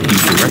 EAP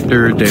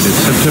Director, dated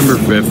September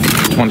 5th,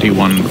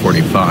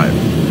 2145.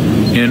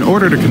 In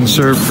order to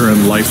conserve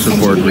current life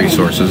support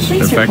resources,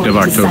 effective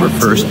October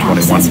 1st,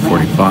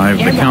 2145,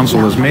 the Council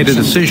has made a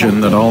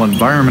decision that all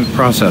environment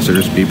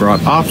processors be brought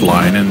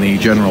offline in the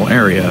general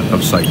area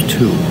of Site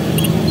 2.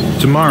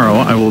 Tomorrow,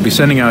 I will be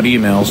sending out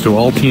emails to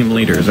all team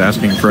leaders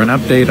asking for an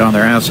update on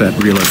their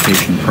asset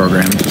relocation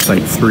program to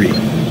Site 3.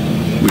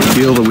 We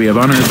feel that we have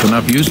unearthed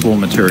enough useful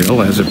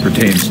material as it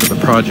pertains to the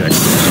project of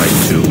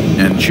Site 2,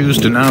 and choose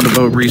to now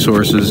devote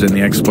resources in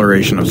the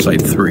exploration of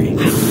Site 3.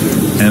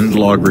 End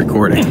log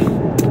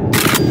recording.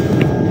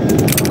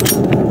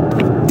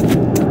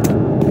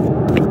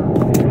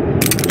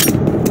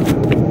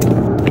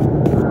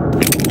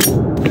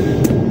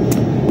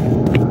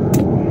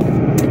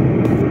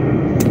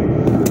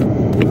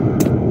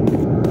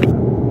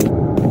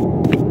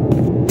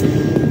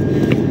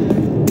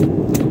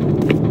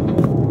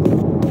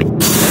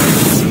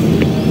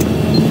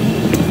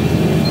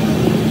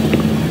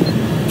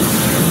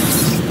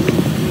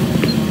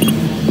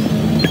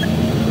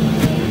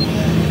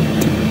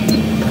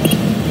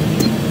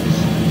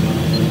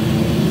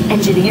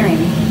 Engineering,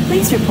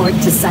 please report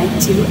to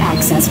Site 2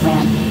 access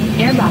ramp.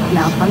 Airlock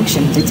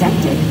malfunction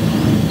detected.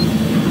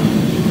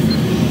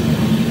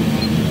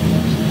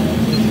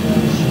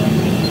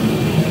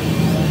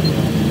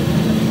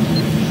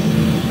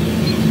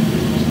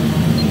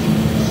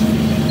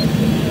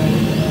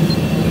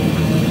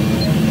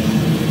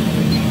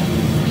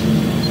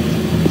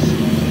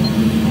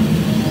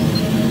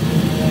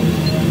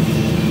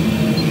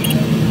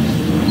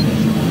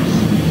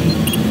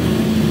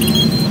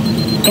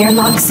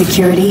 Airlock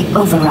security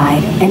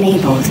override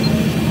enabled.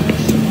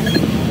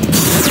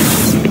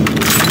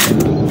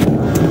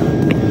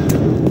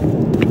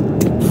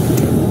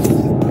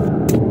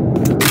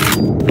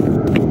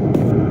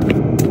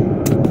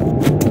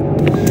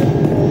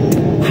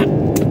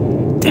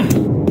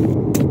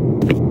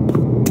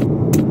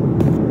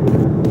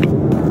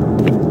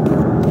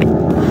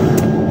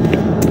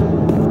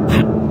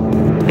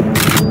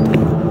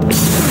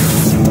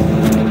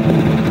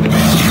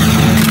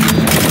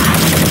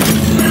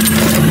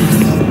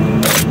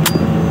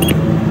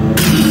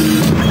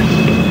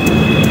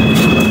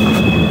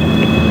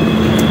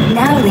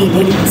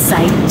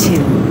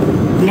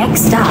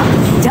 Next stop,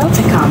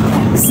 Delta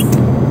Complex.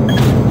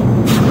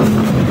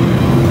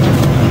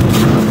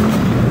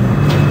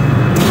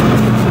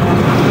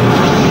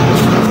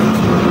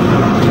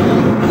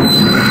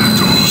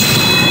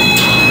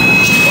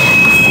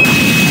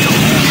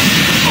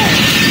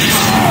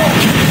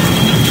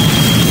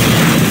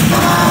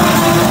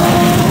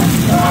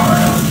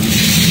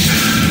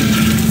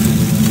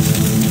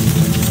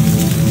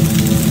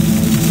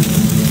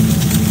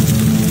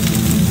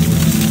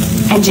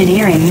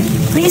 Engineering,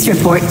 please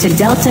report to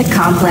Delta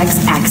Complex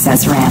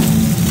access ramp.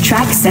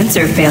 Track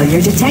sensor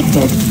failure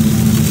detected.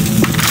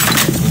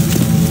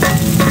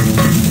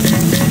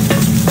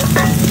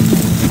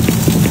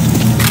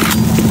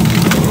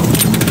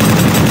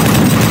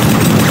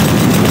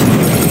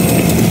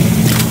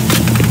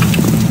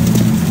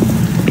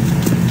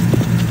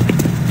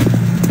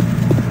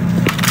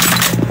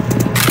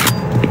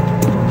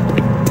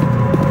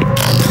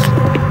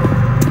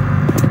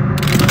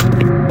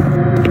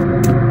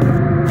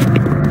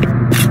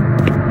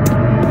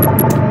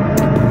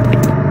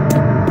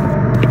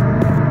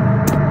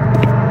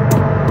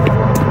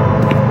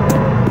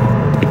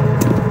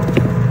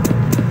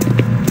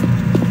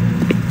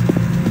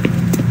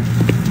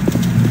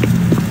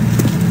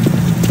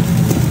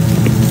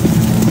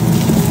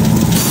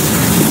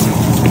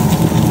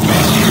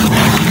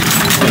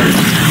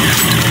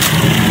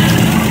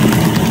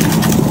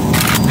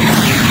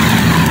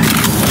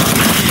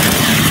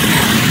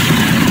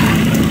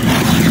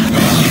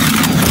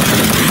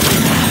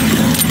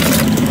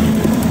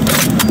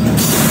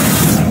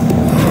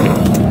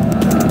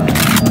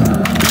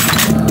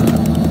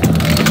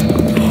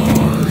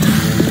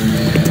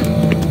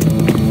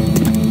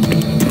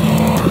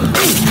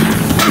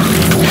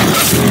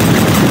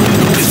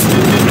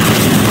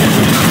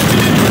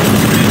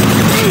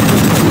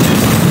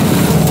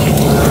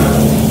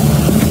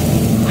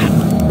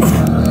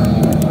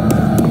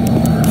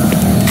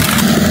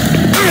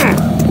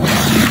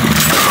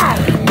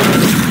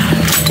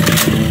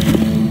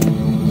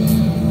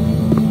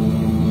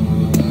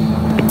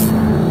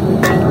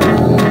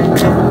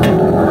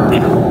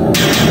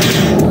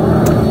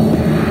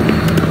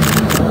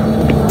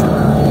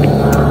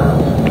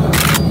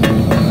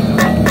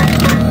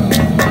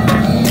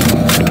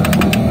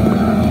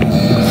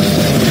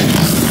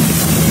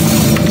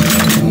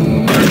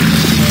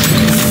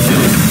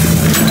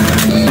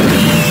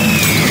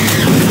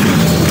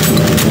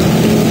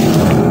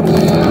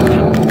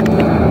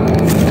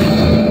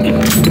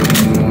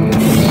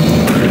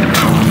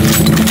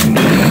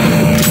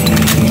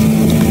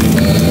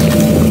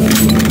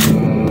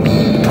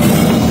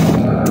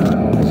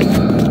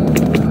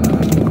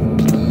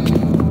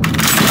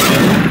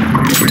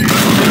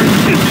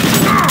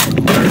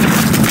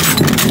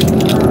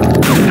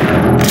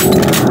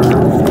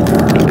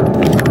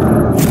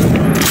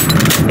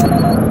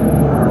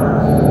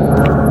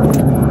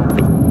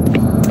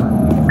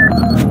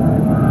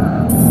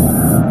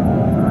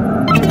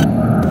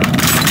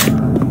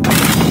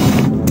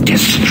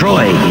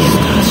 Destroy him.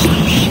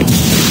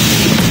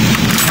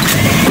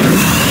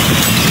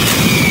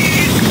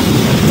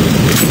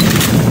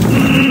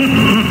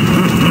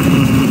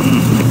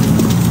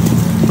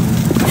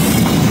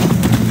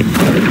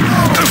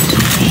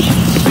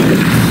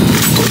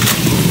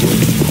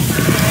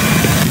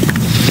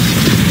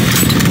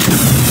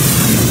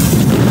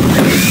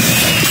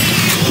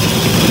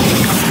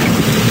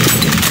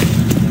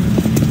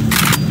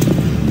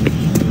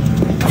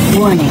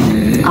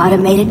 Warning,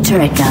 automated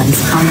turret guns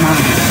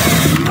online.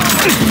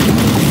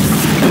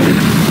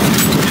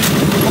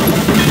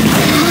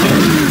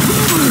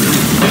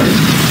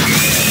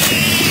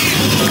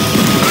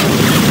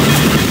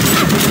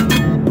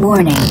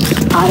 Warning,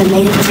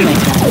 automated turret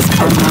guns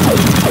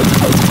online.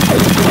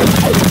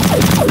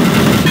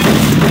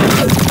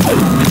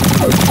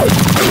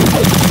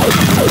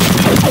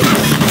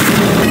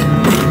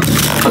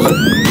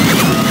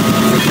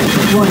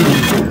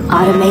 Warning,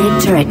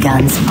 automated turret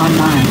guns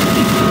online.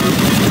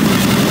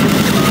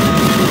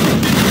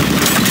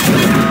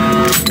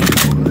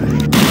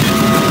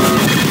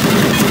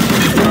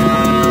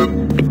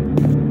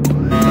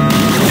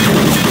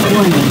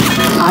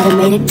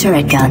 Automated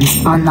turret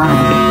guns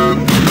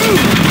online.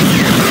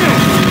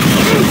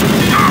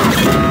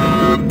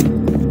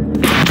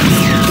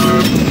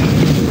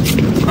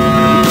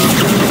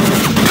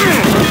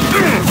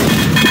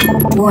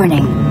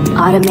 Warning,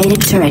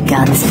 automated turret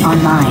guns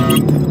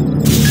online.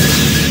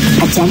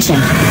 Attention,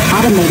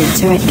 automated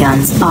turret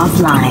guns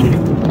offline.